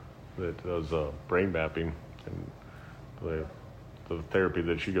Parker that does brain mapping, and the therapy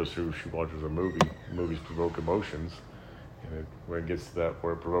that she goes through, she watches a movie. Movies provoke emotions, and when it gets to that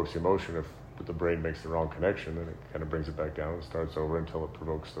where it provokes the emotion, if the brain makes the wrong connection, then it kind of brings it back down and starts over until it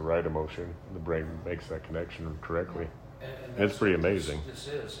provokes the right emotion, and the brain makes that connection correctly. And It's pretty amazing. This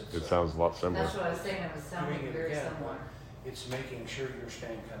is. It sounds a lot similar. That's what I was saying. It was sounding doing it very again, similar. It's making sure you're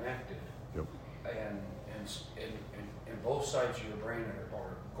staying connected. Yep. And both sides of your brain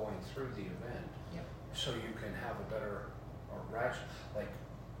are going through the event. Yep. So you can have a better or rational, like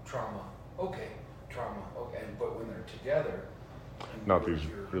trauma, okay, but when they're together, and Not these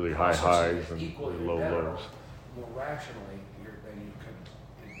you're really high processing highs it and equally really low or better, lows. more rationally, then you can,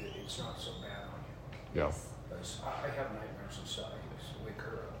 it's not so bad on you. Yeah. Because I have nightmares and stuff. I just wake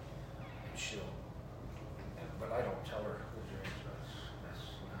her up and but I don't tell her the dreams. That's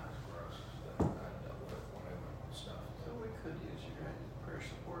not gross. I dealt with it when I went with stuff. So we could use your guys' prayer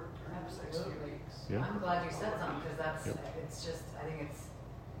support during the next few Absolutely. weeks. Yeah. I'm glad you said something because Yep. it's just, I think it's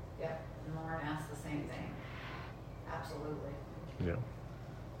Yep, and Lauren asked the same thing. Absolutely. Yeah.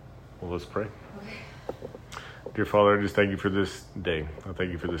 Well, let's pray. Okay. Dear Father, I just thank you for this day. I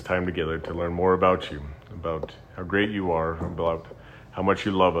thank you for this time together to learn more about you, about how great you are, about how much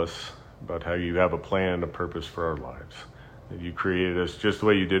you love us, about how you have a plan and a purpose for our lives. That you created us just the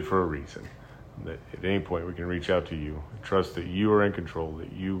way you did for a reason. That at any point we can reach out to you, trust that you are in control,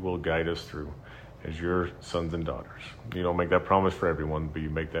 that you will guide us through as your sons and daughters. You don't make that promise for everyone, but you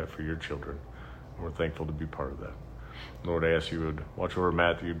make that for your children. And we're thankful to be part of that. Lord, I ask you would watch over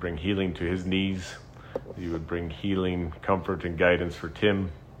Matt, that you'd bring healing to his knees, that you would bring healing, comfort, and guidance for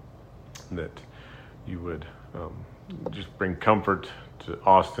Tim, that you would just bring comfort to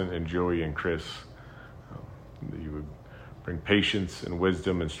Austin and Joey and Chris, that you would bring patience and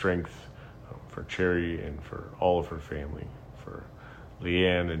wisdom and strength for Cherry and for all of her family, for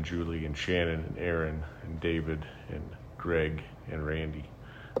Leanne and Julie and Shannon and Aaron and David and Greg and Randy.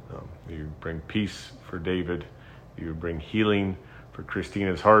 You bring peace for David. You would bring healing for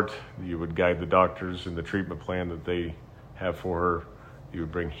Christina's heart. You would guide the doctors in the treatment plan that they have for her. You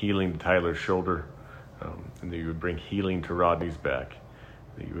would bring healing to Tyler's shoulder, and that you would bring healing to Rodney's back.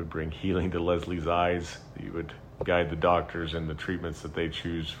 That you would bring healing to Leslie's eyes. That you would guide the doctors in the treatments that they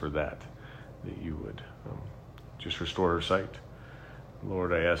choose for that. That you would just restore her sight.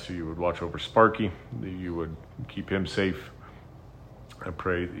 Lord, I ask that you would watch over Sparky, that you would keep him safe. I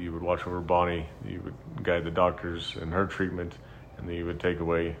pray that you would watch over Bonnie, that you would guide the doctors in her treatment, and that you would take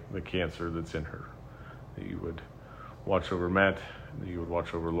away the cancer that's in her. That you would watch over Matt, that you would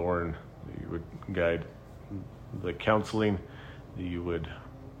watch over Lauren, that you would guide the counseling, that you would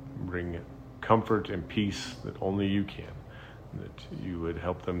bring comfort and peace that only you can, that you would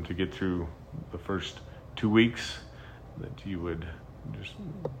help them to get through the first 2 weeks, that you would just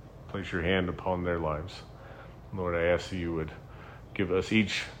place your hand upon their lives. Lord, I ask that you would give us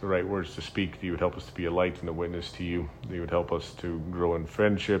each the right words to speak, that you would help us to be a light and a witness to you, that you would help us to grow in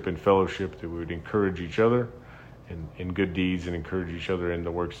friendship and fellowship, that we would encourage each other in good deeds and encourage each other in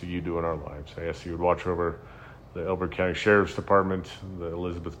the works that you do in our lives. I ask that you would watch over the Elbert County Sheriff's Department, the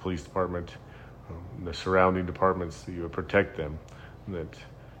Elizabeth Police Department, the surrounding departments, that you would protect them, that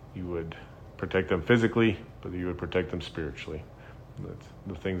you would protect them physically, but that you would protect them spiritually. That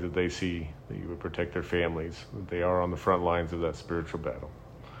the things that they see, that you would protect their families, that they are on the front lines of that spiritual battle.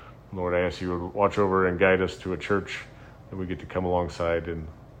 Lord, I ask you would watch over and guide us to a church that we get to come alongside in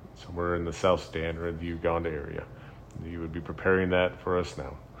somewhere in the South Stand or in the Uganda area. That you would be preparing that for us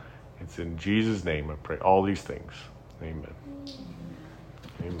now. It's in Jesus' name I pray all these things. Amen.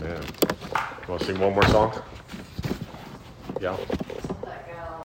 Amen. You want to sing one more song? Yeah.